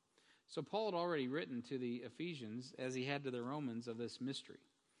problem? So Paul had already written to the Ephesians, as he had to the Romans, of this mystery.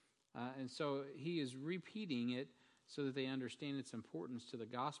 And so he is repeating it so that they understand its importance to the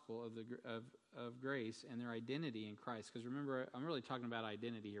gospel of grace and their identity in Christ. Because remember, I'm really talking about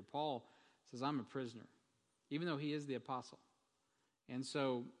identity here. Paul says, I'm a prisoner, even though he is the apostle. And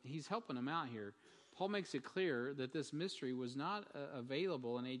so he's helping them out here. Paul makes it clear that this mystery was not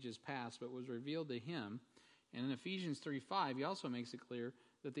available in ages past, but was revealed to him. And in Ephesians 3:5, he also makes it clear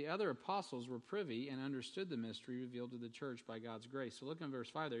that the other apostles were privy and understood the mystery revealed to the church by God's grace. So look in verse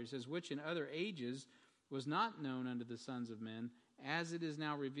 5 there. He says, which in other ages was not known unto the sons of men, as it is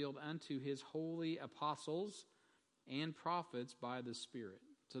now revealed unto his holy apostles and prophets by the Spirit.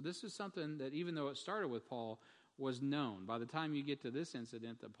 So this is something that, even though it started with Paul, was known. By the time you get to this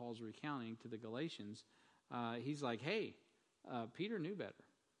incident that Paul's recounting to the Galatians, he's like, hey, Peter knew better.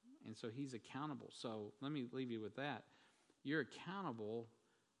 And so he's accountable. So let me leave you with that. You're accountable.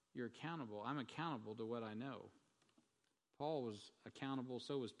 I'm accountable to what I know. Paul was accountable,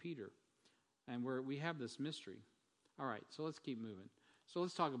 so was Peter. And we have this mystery. All right, so let's keep moving. So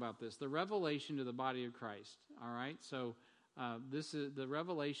let's talk about this. The revelation to the body of Christ. All right, so this is the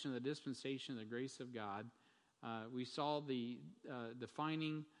revelation of the dispensation of the grace of God. We saw the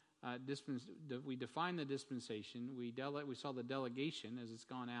defining. We defined the dispensation. We saw the delegation as it's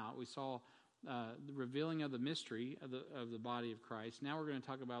gone out. We saw the revealing of the mystery of the body of Christ. Now we're going to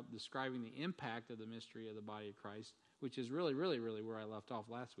talk about describing the impact of the mystery of the body of Christ, which is really, really, really where I left off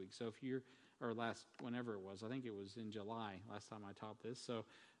last week. So whenever it was, I think it was in July last time I taught this.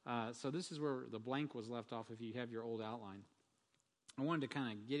 So this is where the blank was left off if you have your old outline. I wanted to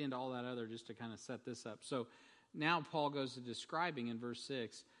kind of get into all that other just to kind of set this up. So now Paul goes to describing in verse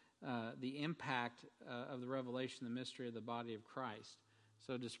 6 the impact of the revelation, the mystery of the body of Christ.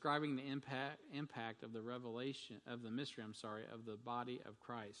 So describing the impact of the revelation of the mystery, of the body of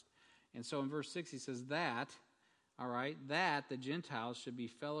Christ. And so in verse 6 he says that the Gentiles should be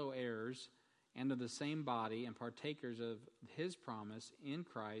fellow heirs and of the same body and partakers of his promise in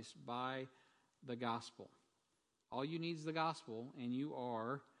Christ by the gospel. All you need is the gospel, and you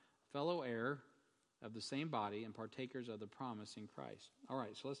are fellow heir of the same body and partakers of the promise in Christ. All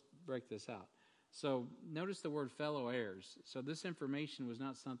right, so let's break this out. So notice the word fellow heirs. So this information was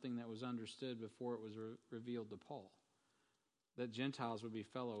not something that was understood before it was revealed to Paul, that Gentiles would be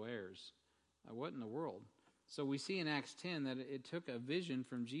fellow heirs. What in the world? So we see in Acts 10 that it took a vision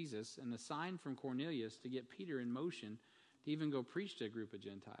from Jesus and a sign from Cornelius to get Peter in motion to even go preach to a group of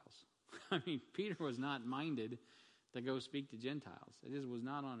Gentiles. I mean, Peter was not minded to go speak to Gentiles. It just was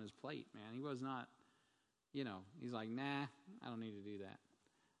not on his plate, man. He was not, he's like, nah, I don't need to do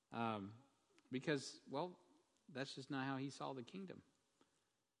that. Because, well, that's just not how he saw the kingdom.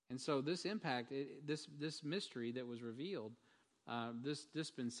 And so this impact, this mystery that was revealed, this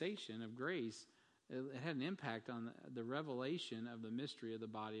dispensation of grace, it had an impact on the revelation of the mystery of the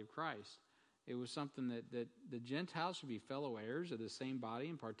body of Christ. It was something that the Gentiles should be fellow heirs of the same body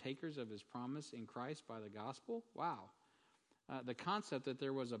and partakers of his promise in Christ by the gospel. Wow. The concept that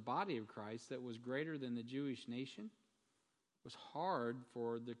there was a body of Christ that was greater than the Jewish nation was hard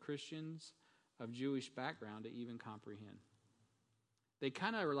for the Christians of Jewish background to even comprehend. They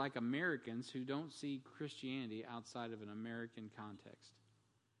kind of are like Americans who don't see Christianity outside of an American context.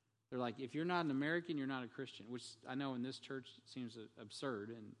 They're like, if you're not an American, you're not a Christian, which I know in this church seems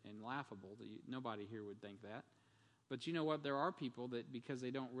absurd and laughable. Nobody here would think that. But you know what? There are people that, because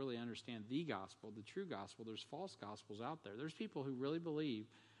they don't really understand the gospel, the true gospel, there's false gospels out there. There's people who really believe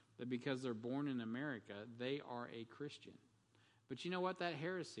that because they're born in America, they are a Christian. But you know what? That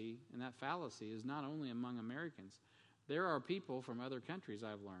heresy and that fallacy is not only among Americans. There are people from other countries,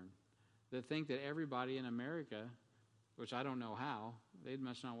 I've learned, that think that everybody in America, which I don't know how, they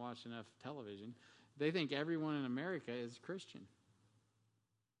must not watch enough television, they think everyone in America is Christian.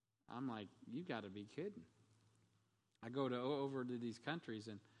 I'm like, you got to be kidding. I go over to these countries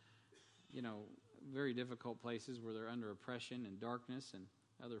and, very difficult places where they're under oppression and darkness and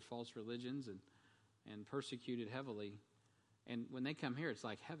other false religions and persecuted heavily. And when they come here, it's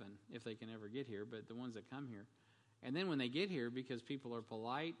like heaven, if they can ever get here, but the ones that come here. And then when they get here, because people are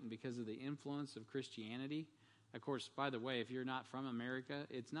polite and because of the influence of Christianity, of course, by the way, if you're not from America,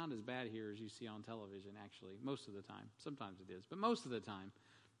 it's not as bad here as you see on television, actually, most of the time. Sometimes it is, but most of the time,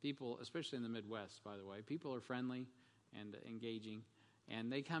 people, especially in the Midwest, by the way, people are friendly and engaging.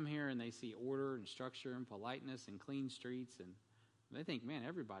 And they come here and they see order and structure and politeness and clean streets, and they think, man,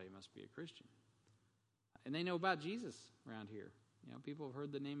 everybody must be a Christian. And they know about Jesus around here. People have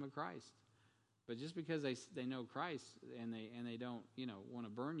heard the name of Christ. But just because they know Christ and they don't, want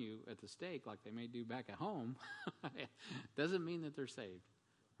to burn you at the stake like they may do back at home, doesn't mean that they're saved,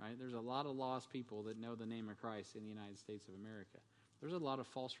 right? There's a lot of lost people that know the name of Christ in the United States of America. There's a lot of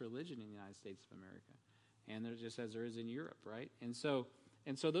false religion in the United States of America, and there's just as there is in Europe, right? And so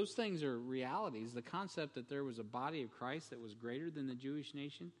those things are realities. The concept that there was a body of Christ that was greater than the Jewish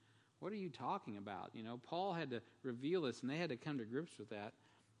nation, what are you talking about? Paul had to reveal this, and they had to come to grips with that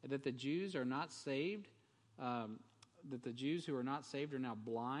the Jews are not saved, that the Jews who are not saved are now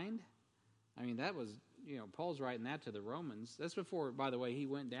blind. I mean, that was, Paul's writing that to the Romans. That's before, by the way, he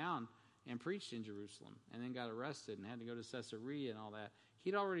went down and preached in Jerusalem and then got arrested and had to go to Caesarea and all that.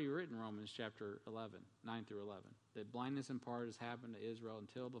 He'd already written Romans chapter 11, 9 through 11, that blindness in part has happened to Israel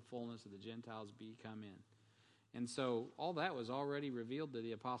until the fullness of the Gentiles be come in. And so all that was already revealed to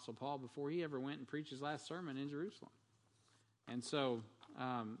the Apostle Paul before he ever went and preached his last sermon in Jerusalem. And so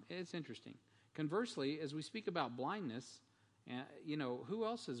it's interesting. Conversely, as we speak about blindness, who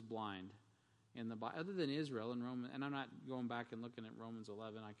else is blind in the Bible other than Israel and Roman? And I'm not going back and looking at Romans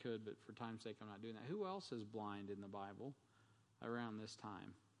 11. I could, but for time's sake, I'm not doing that. Who else is blind in the Bible around this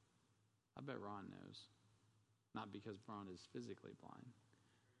time? I bet Ron knows. Not because Ron is physically blind.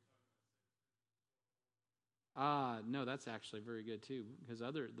 No, that's actually very good too, because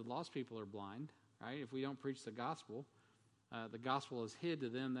the lost people are blind, right? If we don't preach the gospel is hid to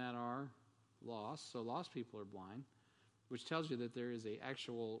them that are lost, so lost people are blind, which tells you that there is an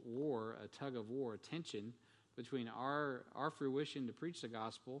actual war, a tug of war, a tension between our fruition to preach the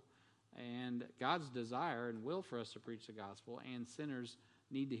gospel and God's desire and will for us to preach the gospel, and sinners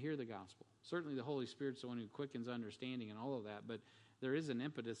need to hear the gospel. Certainly the Holy Spirit's the one who quickens understanding and all of that, but there is an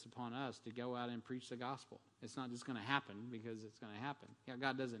impetus upon us to go out and preach the gospel. It's not just going to happen because it's going to happen.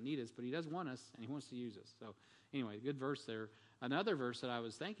 God doesn't need us, but he does want us, and he wants to use us. So anyway, good verse there. Another verse that I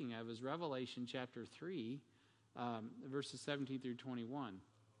was thinking of is Revelation chapter 3, verses 17 through 21,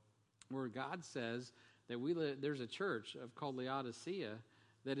 where God says that there's a church called Laodicea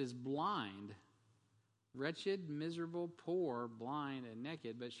that is blind, wretched, miserable, poor, blind, and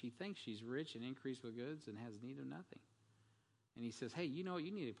naked, but she thinks she's rich and increased with goods and has need of nothing. And he says, hey, you know what?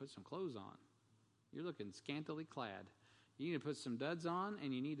 You need to put some clothes on. You're looking scantily clad. You need to put some duds on,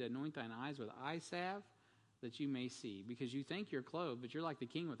 and you need to anoint thine eyes with eye salve that you may see. Because you think you're clothed, but you're like the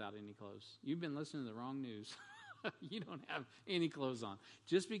king without any clothes. You've been listening to the wrong news. You don't have any clothes on.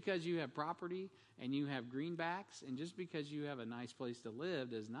 Just because you have property and you have greenbacks and just because you have a nice place to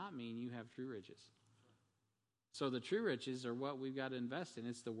live does not mean you have true riches. So the true riches are what we've got to invest in.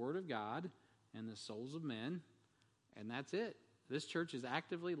 It's the Word of God and the souls of men, and that's it. This church is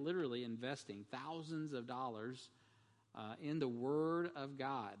actively, literally investing thousands of dollars in the Word of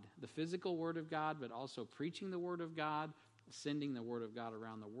God, the physical Word of God, but also preaching the Word of God, sending the Word of God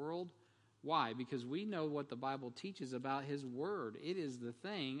around the world. Why? Because we know what the Bible teaches about His Word. It is the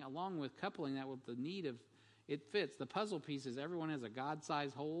thing, along with coupling that with the need of, it fits. The puzzle pieces, everyone has a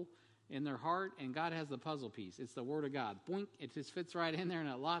God-sized hole in their heart, and God has the puzzle piece. It's the Word of God. Boink, it just fits right in there, and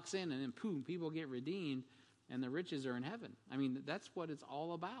it locks in, and then boom, people get redeemed, and the riches are in heaven. I mean, that's what it's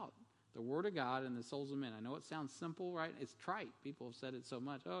all about. The Word of God and the souls of men. I know it sounds simple, right? It's trite. People have said it so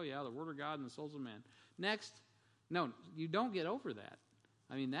much. Oh, yeah, the Word of God and the souls of men. Next, no, you don't get over that.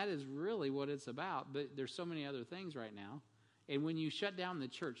 I mean, that is really what it's about, but there's so many other things right now. And when you shut down the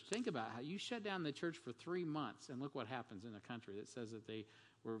church, think about how you shut down the church for 3 months, and look what happens in a country that says that they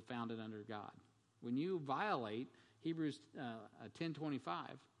were founded under God. When you violate Hebrews 10:25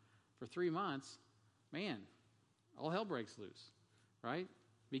 for 3 months, man, all hell breaks loose, right?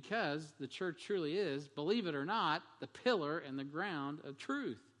 Because the church truly is, believe it or not, the pillar and the ground of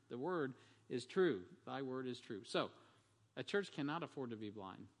truth. The word is true. Thy word is true. So, a church cannot afford to be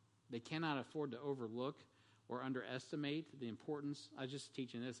blind. They cannot afford to overlook or underestimate the importance. I was just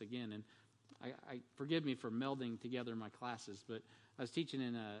teaching this again, and I forgive me for melding together my classes, but I was teaching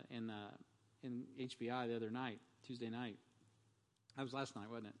in HBI the other night, Tuesday night. That was last night,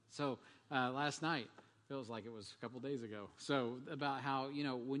 wasn't it? So last night, feels like it was a couple days ago. So about how,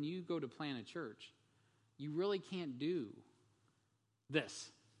 when you go to plant a church, you really can't do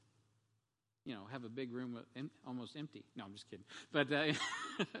this. Have a big room almost empty. No, I'm just kidding. But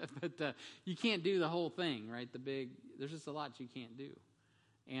but you can't do the whole thing, right? There's just a lot you can't do.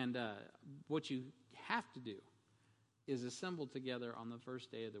 And what you have to do is assemble together on the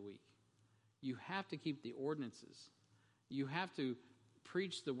first day of the week. You have to keep the ordinances. You have to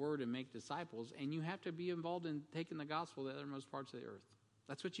preach the word and make disciples, and you have to be involved in taking the gospel to the uttermost parts of the earth.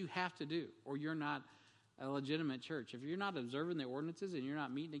 That's what you have to do, or you're not a legitimate church. If you're not observing the ordinances and you're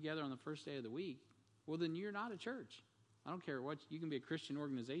not meeting together on the first day of the week, well, then you're not a church. I don't care what, you can be a Christian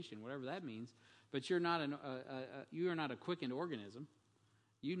organization, whatever that means, but you're not you are not a quickened organism.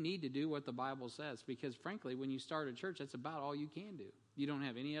 You need to do what the Bible says, because frankly, when you start a church, that's about all you can do. You don't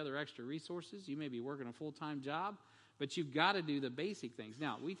have any other extra resources. You may be working a full-time job, but you've got to do the basic things.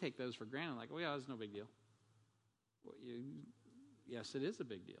 Now, we take those for granted, like, oh yeah, that's no big deal. Well, yes, it is a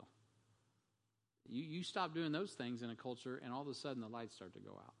big deal. You stop doing those things in a culture, and all of a sudden the lights start to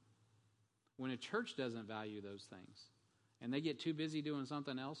go out. When a church doesn't value those things, and they get too busy doing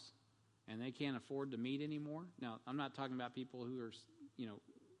something else, and they can't afford to meet anymore. Now, I'm not talking about people who are,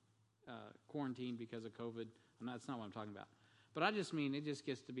 quarantined because of COVID. That's not what I'm talking about. But I just mean it just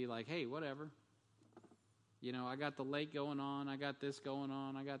gets to be like, hey, whatever. I got the lake going on. I got this going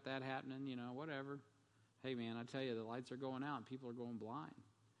on. I got that happening. Whatever. Hey, man, I tell you, the lights are going out and people are going blind.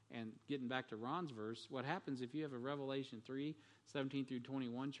 And getting back to Ron's verse, what happens if you have a Revelation 3:17 through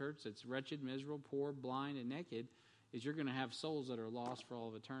 21 church that's wretched, miserable, poor, blind, and naked, is you're going to have souls that are lost for all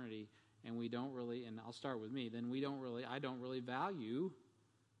of eternity. And we don't really, and I'll start with me, then I don't really value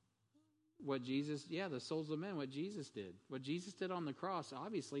what Jesus, the souls of men, what Jesus did. What Jesus did on the cross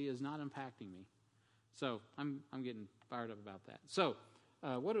obviously is not impacting me. So I'm getting fired up about that. So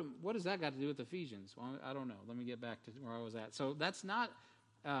what does that got to do with Ephesians? Well, I don't know. Let me get back to where I was at. So that's not,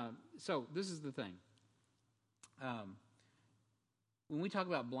 so this is the thing. When we talk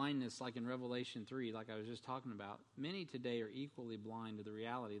about blindness, like in Revelation 3, like I was just talking about, many today are equally blind to the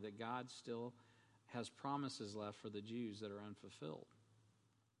reality that God still has promises left for the Jews that are unfulfilled.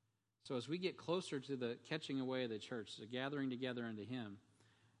 So as we get closer to the catching away of the church, the gathering together unto Him,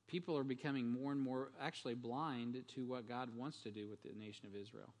 people are becoming more and more actually blind to what God wants to do with the nation of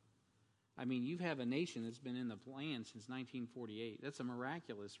Israel. I mean, you have a nation that's been in the land since 1948. That's a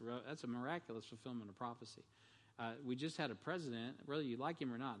miraculous fulfillment of prophecy. We just had a president, whether you like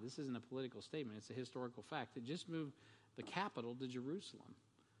him or not, this isn't a political statement, it's a historical fact, that just moved the capital to Jerusalem.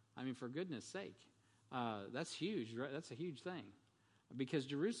 I mean, for goodness sake. That's huge. Right? That's a huge thing. Because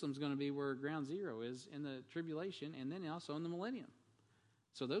Jerusalem's going to be where ground zero is in the tribulation and then also in the millennium.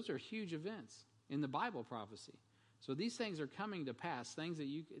 So those are huge events in the Bible prophecy. So these things are coming to pass, things that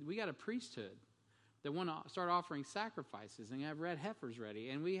we got a priesthood that want to start offering sacrifices and have red heifers ready.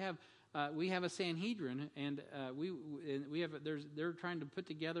 And we have a Sanhedrin, and they're trying to put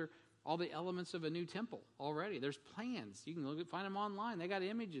together all the elements of a new temple already. There's plans. You can find them online. They got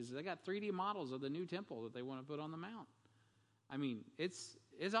images. They got 3D models of the new temple that they want to put on the mount. I mean, it's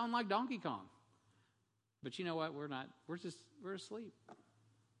on like Donkey Kong. But you know what? We're not. We're asleep.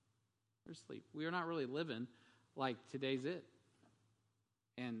 We're asleep. We are not really living like today's it.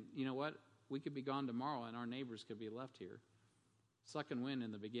 And you know what? We could be gone tomorrow, and our neighbors could be left here, sucking wind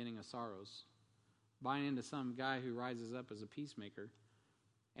in the beginning of sorrows, buying into some guy who rises up as a peacemaker,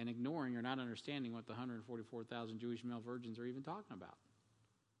 and ignoring or not understanding what the 144,000 Jewish male virgins are even talking about.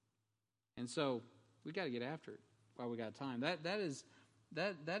 And so we got to get after it while we got time. That is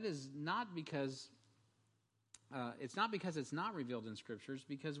not because it's not because it's not revealed in Scriptures,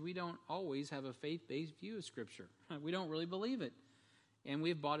 because we don't always have a faith-based view of Scripture. We don't really believe it. And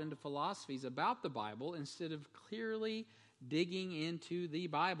we've bought into philosophies about the Bible instead of clearly digging into the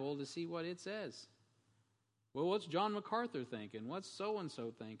Bible to see what it says. Well, what's John MacArthur thinking? What's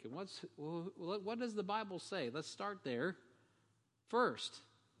so-and-so thinking? What does the Bible say? Let's start there first.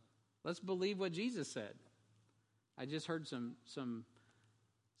 Let's believe what Jesus said. I just heard some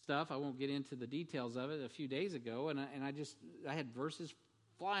stuff. I won't get into the details of it a few days ago, and I had verses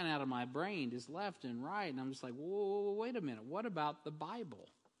flying out of my brain just left and right, and I'm just like, whoa, wait a minute. What about the Bible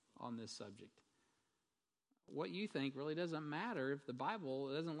on this subject? What you think really doesn't matter if the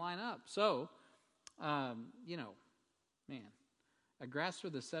Bible doesn't line up. So, a grasp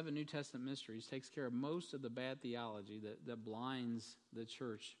of the 7 New Testament mysteries takes care of most of the bad theology that blinds the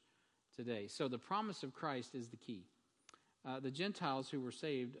church today. So the promise of Christ is the key. The Gentiles who were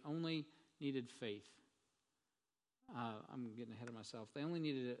saved only needed faith. I'm getting ahead of myself. They only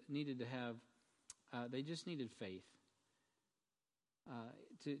needed to have. They just needed faith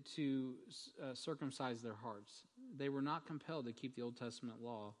to circumcise their hearts. They were not compelled to keep the Old Testament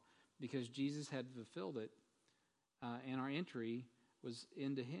law because Jesus had fulfilled it, and our entry was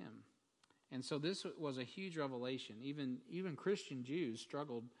into Him. And so this was a huge revelation. Even Christian Jews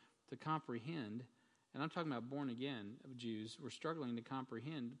struggled to comprehend, and I'm talking about born-again Jews, were struggling to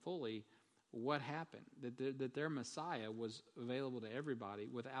comprehend fully what happened, that their Messiah was available to everybody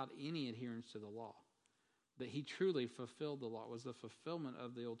without any adherence to the law. that he truly fulfilled the law, was the fulfillment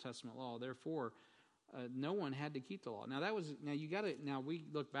of the Old Testament law. Therefore, no one had to keep the law. Now we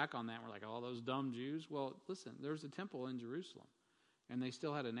look back on that and we're like, oh, those dumb Jews. Well, listen, there's a temple in Jerusalem, and they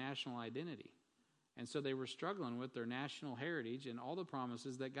still had a national identity. And so they were struggling with their national heritage and all the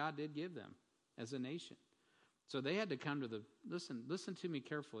promises that God did give them as a nation. So they had to come to listen to me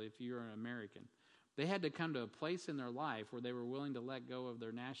carefully if you're an American. They had to come to a place in their life where they were willing to let go of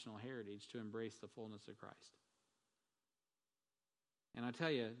their national heritage to embrace the fullness of Christ. And I tell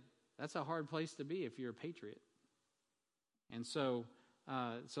you, that's a hard place to be if you're a patriot. And so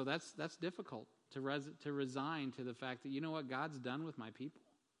that's difficult to resign to the fact that, you know what, God's done with my people.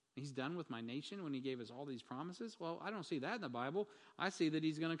 He's done with my nation when he gave us all these promises. Well, I don't see that in the Bible. I see that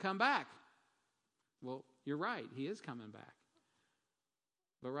he's going to come back. Well, you're right. He is coming back.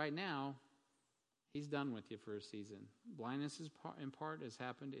 But right now, he's done with you for a season. Blindness in part has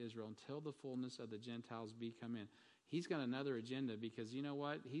happened to Israel until the fullness of the Gentiles be come in. He's got another agenda because you know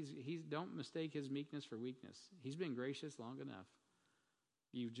what? He's don't mistake his meekness for weakness. He's been gracious long enough.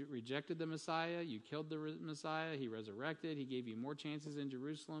 You rejected the Messiah. You killed the Messiah. He resurrected. He gave you more chances in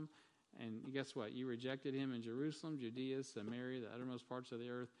Jerusalem. And guess what? You rejected him in Jerusalem, Judea, Samaria, the uttermost parts of the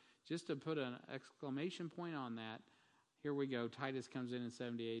earth. Just to put an exclamation point on that, here we go. Titus comes in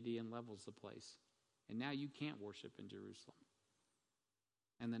 70 AD and levels the place. And now you can't worship in Jerusalem.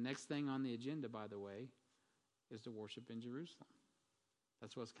 And the next thing on the agenda, by the way, is to worship in Jerusalem.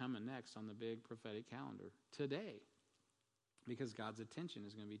 That's what's coming next on the big prophetic calendar today. Because God's attention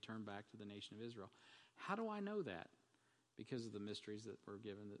is going to be turned back to the nation of Israel. How do I know that? Because of the mysteries that were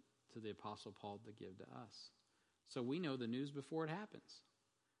given to the Apostle Paul to give to us. So we know the news before it happens.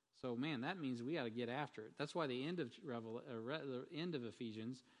 So, man, that means we got to get after it. That's why the end of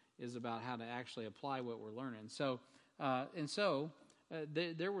Ephesians is about how to actually apply what we're learning.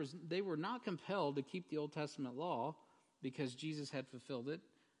 They were not compelled to keep the Old Testament law because Jesus had fulfilled it.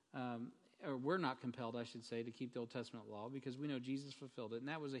 Or we're not compelled, I should say, to keep the Old Testament law because we know Jesus fulfilled it. And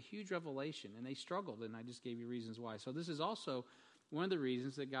that was a huge revelation, and they struggled, and I just gave you reasons why. So this is also one of the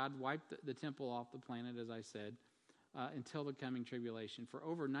reasons that God wiped the temple off the planet, as I said, until the coming tribulation. For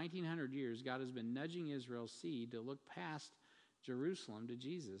over 1,900 years, God has been nudging Israel's seed to look past Jerusalem to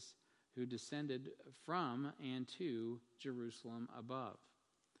Jesus, who descended from and to Jerusalem above.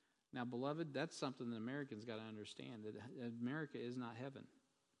 Now, beloved, that's something that Americans got to understand, that America is not heaven.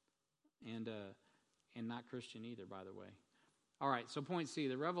 And not Christian either, by the way. All right, so point C,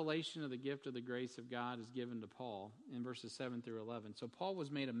 the revelation of the gift of the grace of God is given to Paul in verses 7 through 11. So Paul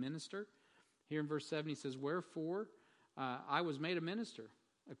was made a minister. Here in verse 7 he says, wherefore I was made a minister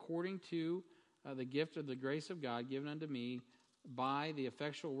according to the gift of the grace of God given unto me by the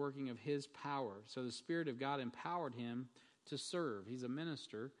effectual working of his power. So the Spirit of God empowered him to serve. He's a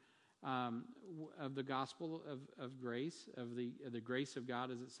minister of the gospel of grace, of the grace of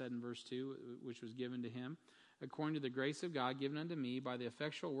God, as it said in verse 2, which was given to him, according to the grace of God given unto me by the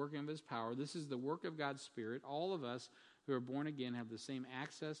effectual working of his power. This is the work of God's Spirit. All of us who are born again have the same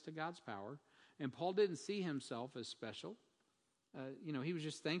access to God's power. And Paul didn't see himself as special. He was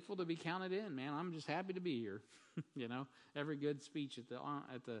just thankful to be counted in. Man, I'm just happy to be here. Every good speech at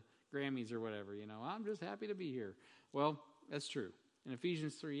the Grammys or whatever. I'm just happy to be here. Well, that's true. In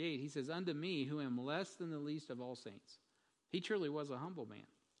Ephesians 3:8, he says, unto me, who am less than the least of all saints. He truly was a humble man.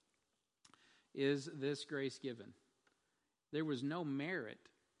 Is this grace given? There was no merit.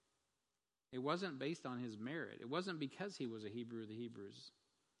 It wasn't based on his merit. It wasn't because he was a Hebrew of the Hebrews.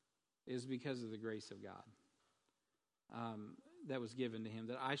 It was because of the grace of God that was given to him,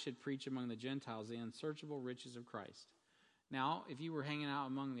 that I should preach among the Gentiles the unsearchable riches of Christ. Now, if you were hanging out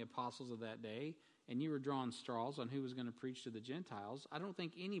among the apostles of that day, and you were drawing straws on who was going to preach to the Gentiles, I don't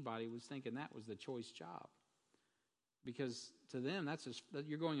think anybody was thinking that was the choice job. Because to them,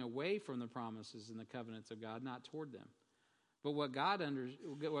 you're going away from the promises and the covenants of God, not toward them. But what God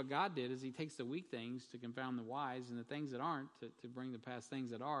did is he takes the weak things to confound the wise, and the things that aren't to bring to pass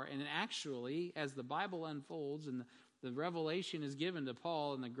things that are. And actually, as the Bible unfolds and the revelation is given to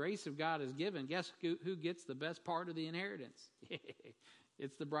Paul and the grace of God is given, guess who gets the best part of the inheritance?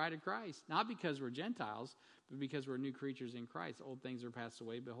 It's the bride of Christ. Not because we're Gentiles, but because we're new creatures in Christ. Old things are passed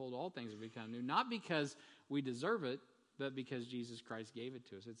away. Behold, all things have become new. Not because we deserve it, but because Jesus Christ gave it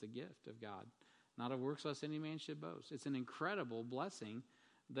to us. It's a gift of God. Not of works lest any man should boast. It's an incredible blessing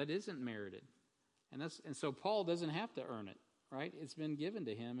that isn't merited. And so Paul doesn't have to earn it, right? It's been given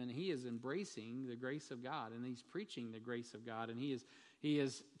to him, and he is embracing the grace of God, and he's preaching the grace of God, and he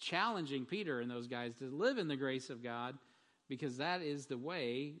is challenging Peter and those guys to live in the grace of God, because that is the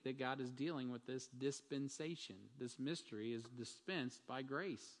way that God is dealing with this dispensation. This mystery is dispensed by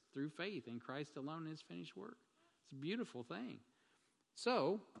grace through faith in Christ alone and his finished work. It's a beautiful thing.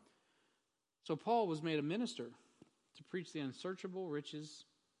 So Paul was made a minister to preach the unsearchable riches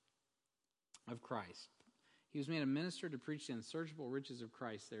of Christ. He was made a minister to preach the unsearchable riches of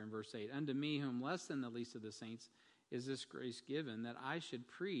Christ there in verse 8. Unto me, whom less than the least of the saints, is this grace given, that I should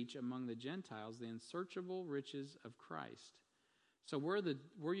preach among the Gentiles the unsearchable riches of Christ. So where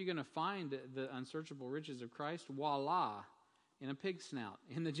are you going to find the unsearchable riches of Christ? Voila, in a pig snout,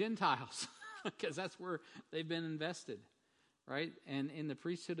 in the Gentiles, because that's where they've been invested, right? And in the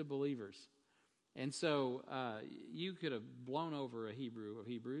priesthood of believers. And so you could have blown over a Hebrew of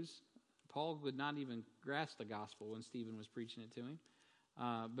Hebrews. Paul would not even grasp the gospel when Stephen was preaching it to him.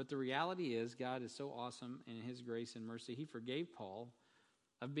 But the reality is, God is so awesome in his grace and mercy. He forgave Paul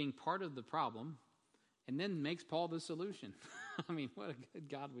of being part of the problem and then makes Paul the solution. I mean, what a good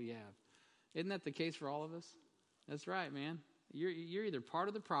God we have. Isn't that the case for all of us? That's right, man. You're either part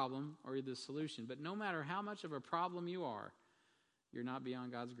of the problem or you're the solution. But no matter how much of a problem you are, you're not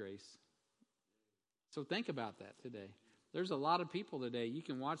beyond God's grace. So think about that today. There's a lot of people today. You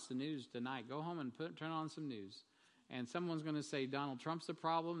can watch the news tonight. Go home and turn on some news. And someone's going to say Donald Trump's the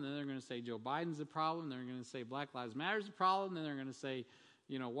problem. Then they're going to say Joe Biden's the problem. They're going to say Black Lives Matter's the problem. Then they're going to say,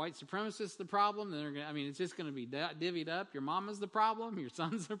 white supremacists the problem. Then they're going to, it's just going to be divvied up. Your mama's the problem. Your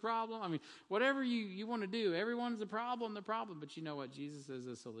son's the problem. I mean, whatever you want to do, everyone's the problem. But you know what? Jesus is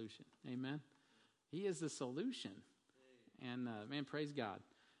the solution. Amen? He is the solution. And, man, praise God.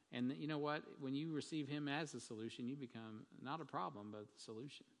 And you know what? When you receive him as the solution, you become not a problem, but the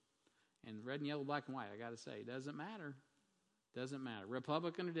solution. And red and yellow, black and white, I got to say, doesn't matter. Doesn't matter.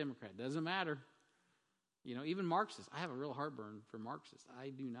 Republican or Democrat, doesn't matter. Even Marxists. I have a real heartburn for Marxists.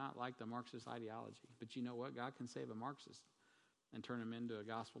 I do not like the Marxist ideology. But you know what? God can save a Marxist and turn him into a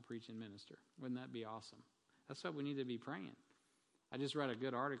gospel-preaching minister. Wouldn't that be awesome? That's what we need to be praying. I just read a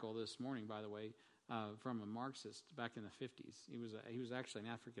good article this morning, by the way, from a Marxist back in the 50s. He was actually an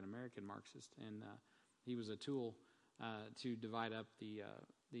African-American Marxist, and he was a tool to divide up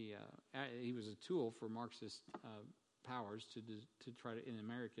he was a tool for Marxist powers to try to, in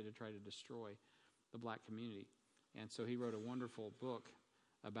America, to try to destroy the black community. And so he wrote a wonderful book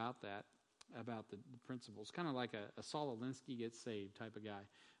about that, about the principles, kind of like a Saul Alinsky gets saved type of guy.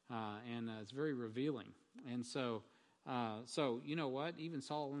 And it's very revealing. And so you know what? Even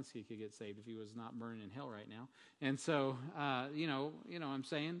Saul Alinsky could get saved if he was not burning in hell right now. And so, you know what I'm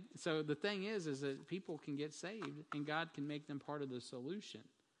saying? So the thing is that people can get saved and God can make them part of the solution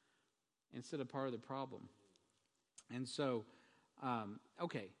instead of part of the problem. And so,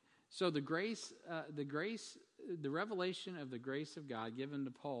 okay. So the revelation of the grace of God given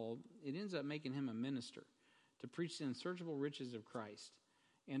to Paul, it ends up making him a minister to preach the unsearchable riches of Christ.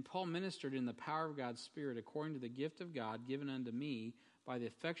 And Paul ministered in the power of God's Spirit according to the gift of God given unto me by the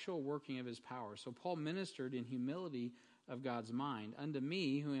effectual working of his power. So Paul ministered in humility of God's mind unto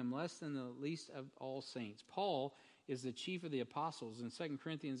me, who am less than the least of all saints. Paul is the chief of the apostles. In 2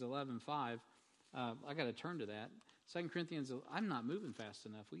 Corinthians 11:5, I got to turn to that. 2 Corinthians, I'm not moving fast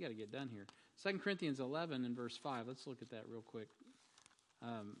enough. We got to get done here. 2 Corinthians 11 and verse 5. Let's look at that real quick.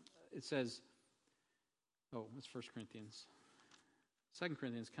 It says, it's 1 Corinthians. 2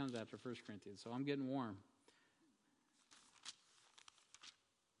 Corinthians comes after 1 Corinthians, so I'm getting warm.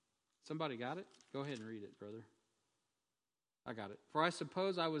 Somebody got it? Go ahead and read it, brother. I got it. For I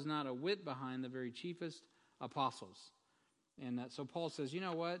suppose I was not a whit behind the very chiefest apostles. And so Paul says, you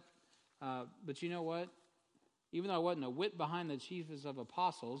know what? But you know what? Even though I wasn't a whit behind the chiefest of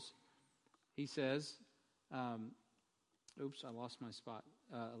apostles, he says, I lost my spot,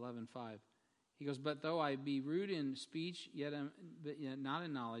 11:5. He goes, but though I be rude in speech, yet not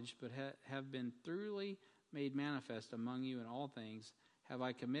in knowledge, but have been thoroughly made manifest among you in all things, have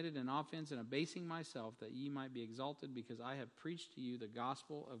I committed an offense in abasing myself, that ye might be exalted, because I have preached to you the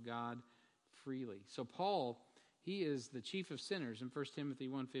gospel of God freely. So Paul, he is the chief of sinners in 1 Timothy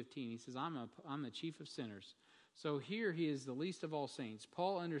 1:15. He says, I'm the chief of sinners. So here he is the least of all saints.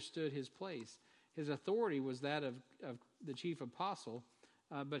 Paul understood his place. His authority was that of the chief apostle,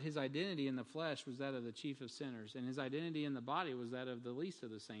 but his identity in the flesh was that of the chief of sinners, and his identity in the body was that of the least of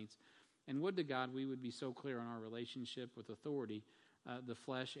the saints. And would to God we would be so clear on our relationship with authority, the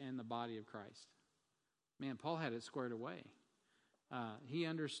flesh and the body of Christ. Man, Paul had it squared away. He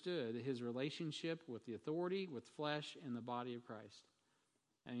understood his relationship with the authority, with flesh, and the body of Christ.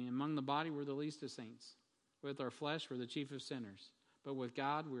 I mean, among the body we're the least of saints. With our flesh we're the chief of sinners. But with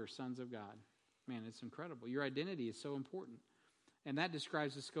God we're sons of God. Man, it's incredible. Your identity is so important. And that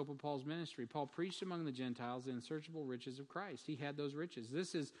describes the scope of Paul's ministry. Paul preached among the Gentiles the unsearchable riches of Christ. He had those riches.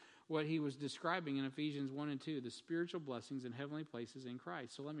 This is what he was describing in Ephesians 1 and 2, the spiritual blessings in heavenly places in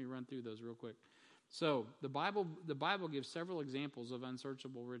Christ. So let me run through those real quick. So the Bible gives several examples of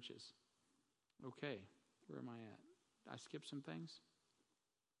unsearchable riches. Okay, where am I at? Did I skip some things?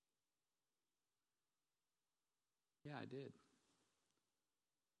 Yeah, I did.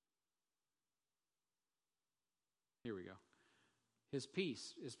 Here we go. His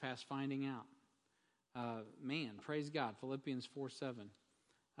peace is past finding out. Praise God. Philippians 4:7.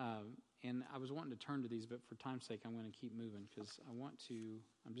 And I was wanting to turn to these, but for time's sake, I'm going to keep moving because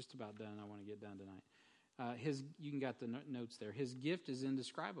I'm just about done. I want to get done tonight. You can got the notes there. His gift is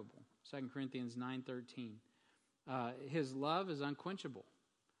indescribable. 2 Corinthians 9:13. His love is unquenchable.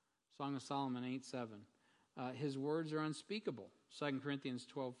 Song of Solomon 8:7. His words are unspeakable. 2 Corinthians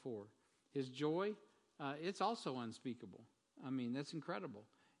 12:4. His joy, it's also unspeakable. I mean, that's incredible.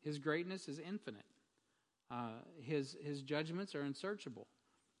 His greatness is infinite. His judgments are unsearchable.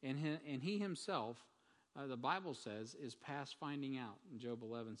 And he himself, the Bible says, is past finding out in Job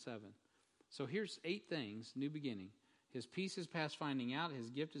 11:7. So here's 8 things, new beginning. His peace is past finding out. His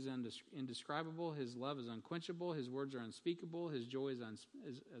gift is indescribable. His love is unquenchable. His words are unspeakable. His joy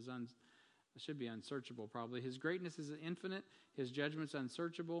should be unsearchable probably. His greatness is infinite. His judgment's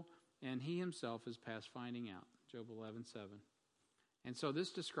unsearchable. And he himself is past finding out. Job 11:7. And so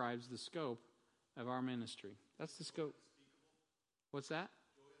this describes the scope of our ministry. That's the scope. What's that?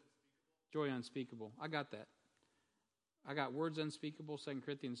 Joy unspeakable. I got that. I got words unspeakable, 2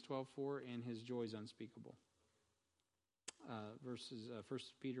 Corinthians 12:4, and his joy is unspeakable. 1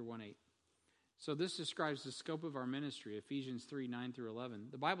 Peter 1:8. So this describes the scope of our ministry, Ephesians 3:9 through 11.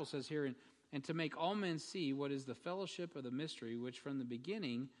 The Bible says here, and to make all men see what is the fellowship of the mystery, which from the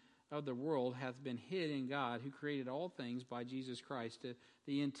beginning of the world hath been hid in God, who created all things by Jesus Christ, to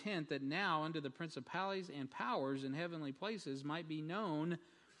the intent that now unto the principalities and powers in heavenly places might be known.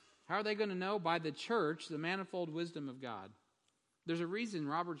 How are they going to know? By the church, the manifold wisdom of God. There's a reason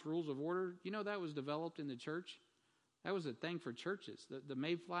Robert's Rules of Order, that was developed in the church. That was a thing for churches.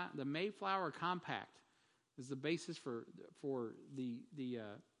 The Mayflower Compact is the basis for the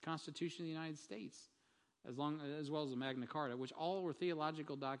Constitution of the United States, as well as the Magna Carta, which all were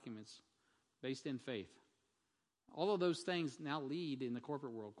theological documents based in faith. All of those things now lead in the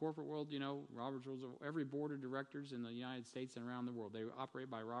corporate world. Corporate world, Robert's Rules of every board of directors in the United States and around the world, they operate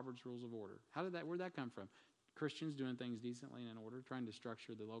by Robert's Rules of Order. Where'd that come from? Christians doing things decently and in order, trying to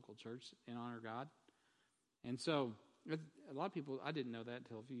structure the local church and honor God. And so a lot of people, I didn't know that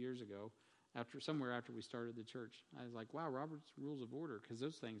until a few years ago, after we started the church. I was like, wow, Robert's Rules of Order, because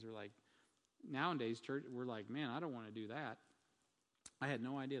those things are like, nowadays, church, we're like, man, I don't want to do that. I had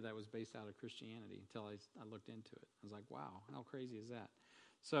no idea that was based out of Christianity until I looked into it. I was like, wow, how crazy is that?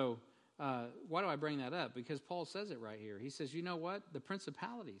 So why do I bring that up? Because Paul says it right here. He says, you know what? The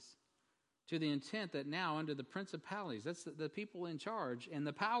principalities, to the intent that now under the principalities, that's the people in charge, and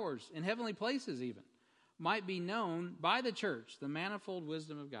the powers in heavenly places even, might be known by the church, the manifold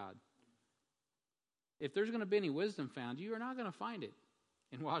wisdom of God. If there's going to be any wisdom found, you are not going to find it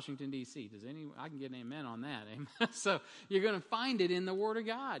in Washington, D.C. I can get an amen on that. Amen. So you're going to find it in the Word of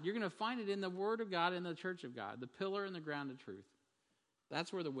God. You're going to find it in the Word of God in the church of God, the pillar and the ground of truth.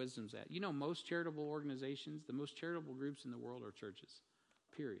 That's where the wisdom's at. Most charitable organizations, the most charitable groups in the world are churches,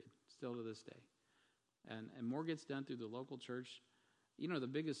 period, still to this day. And more gets done through the local church.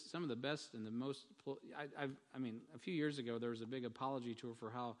 Some of the best and the most, a few years ago, there was a big apology tour for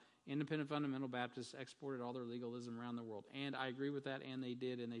how independent fundamental Baptists exported all their legalism around the world. And I agree with that, and they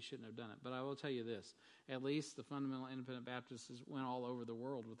did, and they shouldn't have done it. But I will tell you this, at least the fundamental independent Baptists went all over the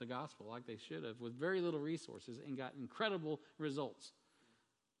world with the gospel like they should have, with very little resources, and got incredible results.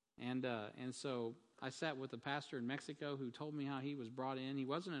 And so I sat with a pastor in Mexico who told me how he was brought in. He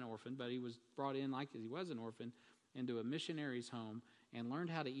wasn't an orphan, but he was brought in like he was an orphan into a missionary's home and learned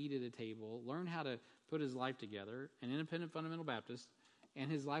how to eat at a table, learned how to put his life together, an independent fundamental Baptist, and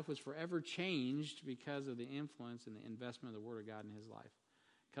his life was forever changed because of the influence and the investment of the Word of God in his life,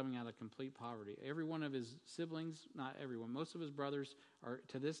 coming out of complete poverty. Every one of his siblings, not everyone, most of his brothers are,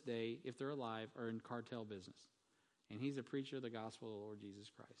 to this day, if they're alive, are in cartel business. And he's a preacher of the gospel of the Lord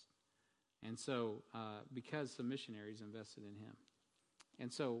Jesus Christ. And so, because some missionaries invested in him.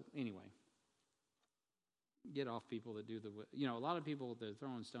 And so, anyway, get off people that do a lot of people, they're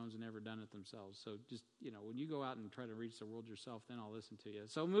throwing stones and never done it themselves. So just, when you go out and try to reach the world yourself, then I'll listen to you.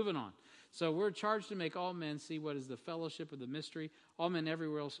 So moving on. So we're charged to make all men see what is the fellowship of the mystery. All men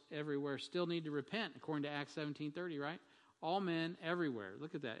everywhere still need to repent, according to Acts 17:30, right? all men everywhere.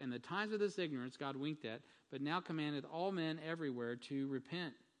 Look at that. In the times of this ignorance, God winked at, but now commandeth all men everywhere to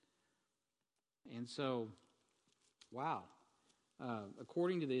repent. And so, wow.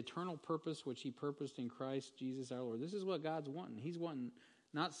 According to the eternal purpose which he purposed in Christ Jesus our Lord. This is what God's wanting. He's wanting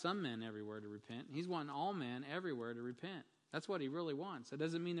not some men everywhere to repent. He's wanting all men everywhere to repent. That's what he really wants. That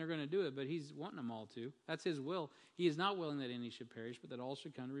doesn't mean they're going to do it, but he's wanting them all to. That's his will. He is not willing that any should perish, but that all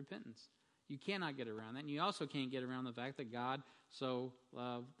should come to repentance. You cannot get around that. And you also can't get around the fact that God so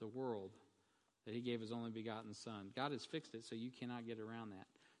loved the world that he gave his only begotten Son. God has fixed it, so you cannot get around that.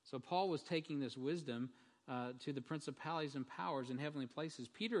 So Paul was taking this wisdom to the principalities and powers in heavenly places.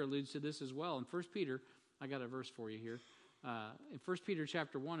 Peter alludes to this as well. In 1 Peter, I got a verse for you here. In 1 Peter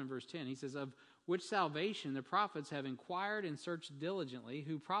chapter 1 and verse 10, he says, of which salvation the prophets have inquired and searched diligently,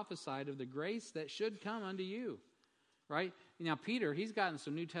 who prophesied of the grace that should come unto you. Right? Now, Peter, he's gotten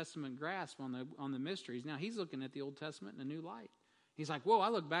some New Testament grasp on the mysteries. Now, he's looking at the Old Testament in a new light. He's like, whoa, I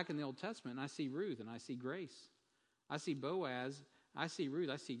look back in the Old Testament, and I see Ruth, and I see grace. I see Boaz, I see Ruth,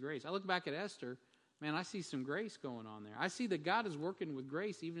 I see grace. I look back at Esther, man, I see some grace going on there. I see that God is working with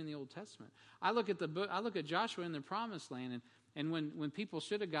grace even in the Old Testament. I look at Joshua in the Promised Land, and when people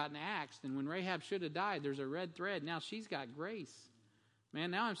should have gotten axed, and when Rahab should have died, there's a red thread. Now she's got grace. Man,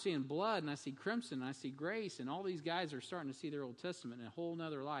 now I'm seeing blood, and I see crimson, and I see grace, and all these guys are starting to see their Old Testament in a whole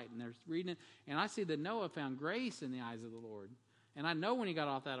nother light, and they're reading it, and I see that Noah found grace in the eyes of the Lord. And I know when he got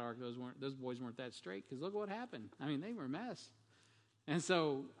off that ark, those boys weren't that straight, because look what happened. I mean, they were a mess. And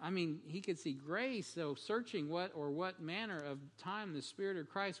so, I mean, he could see grace. So searching what manner of time the Spirit of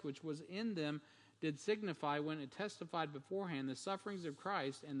Christ which was in them did signify when it testified beforehand the sufferings of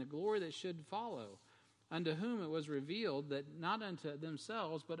Christ and the glory that should follow, unto whom it was revealed that not unto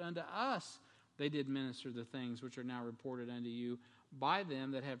themselves but unto us they did minister the things which are now reported unto you by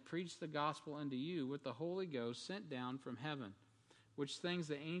them that have preached the gospel unto you with the Holy Ghost sent down from heaven, which things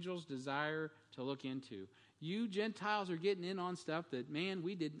the angels desire to look into. You Gentiles are getting in on stuff that, man,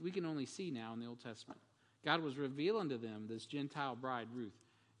 we can only see now in the Old Testament. God was revealing to them this Gentile bride, Ruth,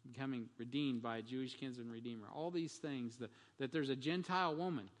 becoming redeemed by a Jewish kinsman redeemer. All these things, that there's a Gentile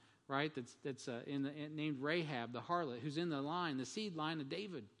woman, right, that's named Rahab, the harlot, who's in the seed line of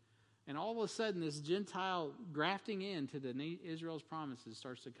David. And all of a sudden, this Gentile grafting into Israel's promises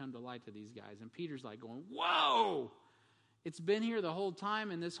starts to come to light to these guys. And Peter's like going, whoa! It's been here the whole time,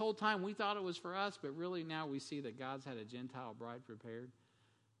 and this whole time we thought it was for us, but really now we see that God's had a Gentile bride prepared.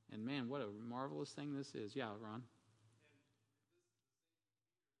 And man, what a marvelous thing this is. Yeah, Ron?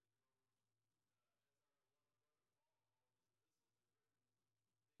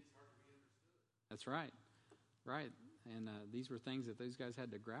 That's right. Right. And these were things that those guys had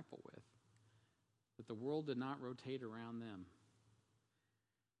to grapple with. But the world did not rotate around them.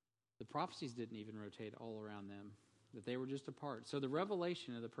 The prophecies didn't even rotate all around them. That they were just a part. So the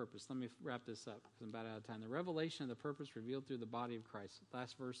revelation of the purpose, let me wrap this up because I'm about out of time. The revelation of the purpose revealed through the body of Christ.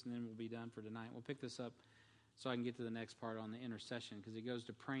 Last verse, and then we'll be done for tonight. We'll pick this up so I can get to the next part on the intercession because he goes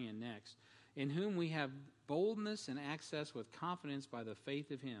to praying next. In whom we have boldness and access with confidence by the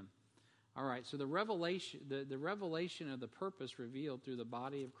faith of him. All right, so the revelation of the purpose revealed through the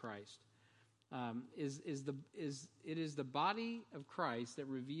body of Christ. It is the body of Christ that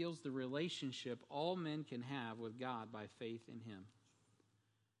reveals the relationship all men can have with God by faith in him.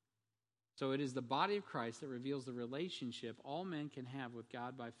 So it is the body of Christ that reveals the relationship all men can have with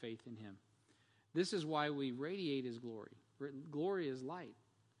God by faith in him. This is why we radiate his glory. Glory is light.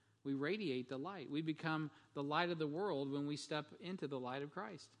 We radiate the light. We become the light of the world when we step into the light of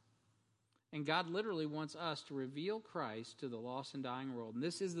Christ. And God literally wants us to reveal Christ to the lost and dying world. And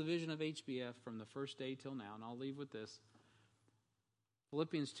this is the vision of HBF from the first day till now. And I'll leave with this.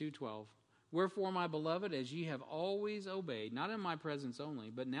 Philippians 2:12. Wherefore, my beloved, as ye have always obeyed, not in my presence only,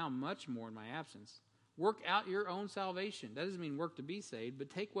 but now much more in my absence, work out your own salvation. That doesn't mean work to be saved, but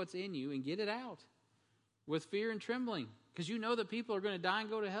take what's in you and get it out with fear and trembling. Because you know that people are going to die and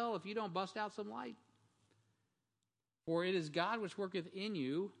go to hell if you don't bust out some light. For it is God which worketh in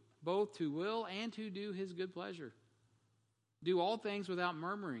you, both to will and to do his good pleasure. Do all things without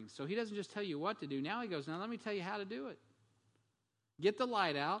murmuring. So he doesn't just tell you what to do. Now he goes, now let me tell you how to do it. Get the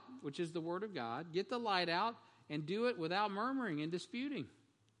light out, which is the word of God. Get the light out and do it without murmuring and disputing.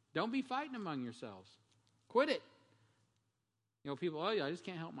 Don't be fighting among yourselves. Quit it. You know, people, oh yeah, I just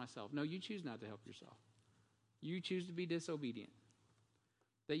can't help myself. No, you choose not to help yourself. You choose to be disobedient.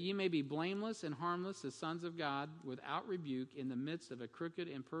 That ye may be blameless and harmless as sons of God, without rebuke, in the midst of a crooked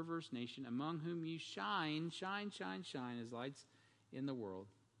and perverse nation, among whom ye shine as lights in the world.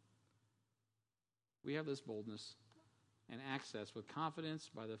 We have this boldness and access with confidence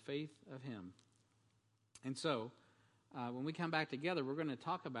by the faith of him. And so, when we come back together, we're going to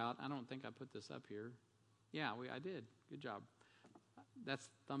talk about, I don't think I put this up here. Yeah, I did. Good job. That's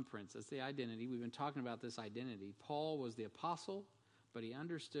thumbprints. That's the identity. We've been talking about this identity. Paul was the apostle, but he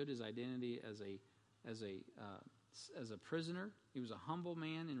understood his identity as a prisoner. He was a humble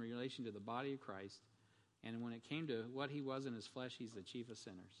man in relation to the body of Christ. And when it came to what he was in his flesh, he's the chief of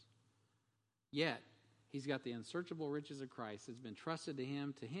sinners. Yet, he's got the unsearchable riches of Christ. It's been trusted to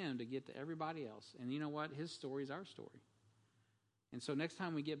him to get to everybody else. And you know what? His story is our story. And so next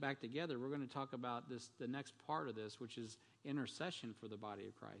time we get back together, we're going to talk about the next part of this, which is intercession for the body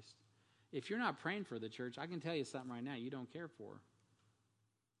of Christ. If you're not praying for the church, I can tell you something right now you don't care for.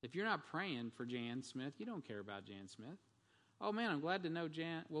 If you're not praying for Jan Smith, you don't care about Jan Smith. Oh, man, I'm glad to know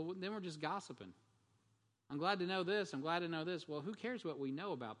Jan. Well, then we're just gossiping. I'm glad to know this. I'm glad to know this. Well, who cares what we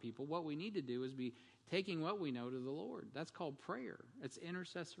know about people? What we need to do is be taking what we know to the Lord. That's called prayer. It's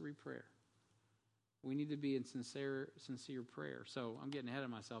intercessory prayer. We need to be in sincere prayer. So I'm getting ahead of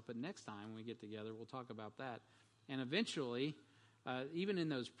myself, but next time when we get together, we'll talk about that. And eventually, even in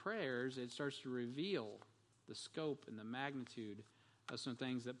those prayers, it starts to reveal the scope and the magnitude of some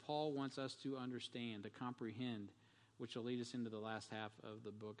things that Paul wants us to understand, to comprehend, which will lead us into the last half of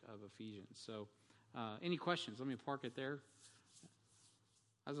the book of Ephesians. So any questions? Let me park it there.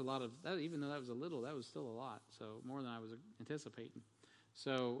 That was a lot of, even though that was a little, that was still a lot. So more than I was anticipating.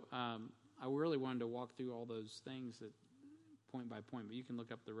 So I really wanted to walk through all those things that point by point, but you can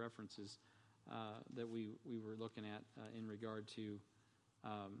look up the references that we were looking at in regard to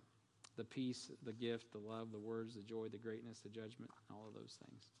the peace, the gift, the love, the words, the joy, the greatness, the judgment, all of those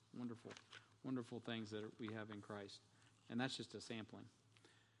things. Wonderful, wonderful things that we have in Christ. And that's just a sampling.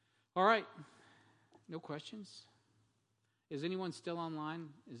 All right. No questions? Is anyone still online?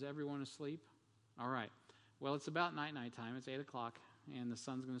 Is everyone asleep? All right. Well, it's about night time. It's 8 o'clock, and the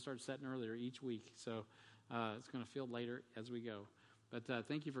sun's going to start setting earlier each week. So it's going to feel later as we go. But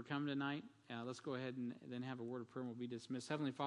thank you for coming tonight. Let's go ahead and then have a word of prayer, and we'll be dismissed. Heavenly Father,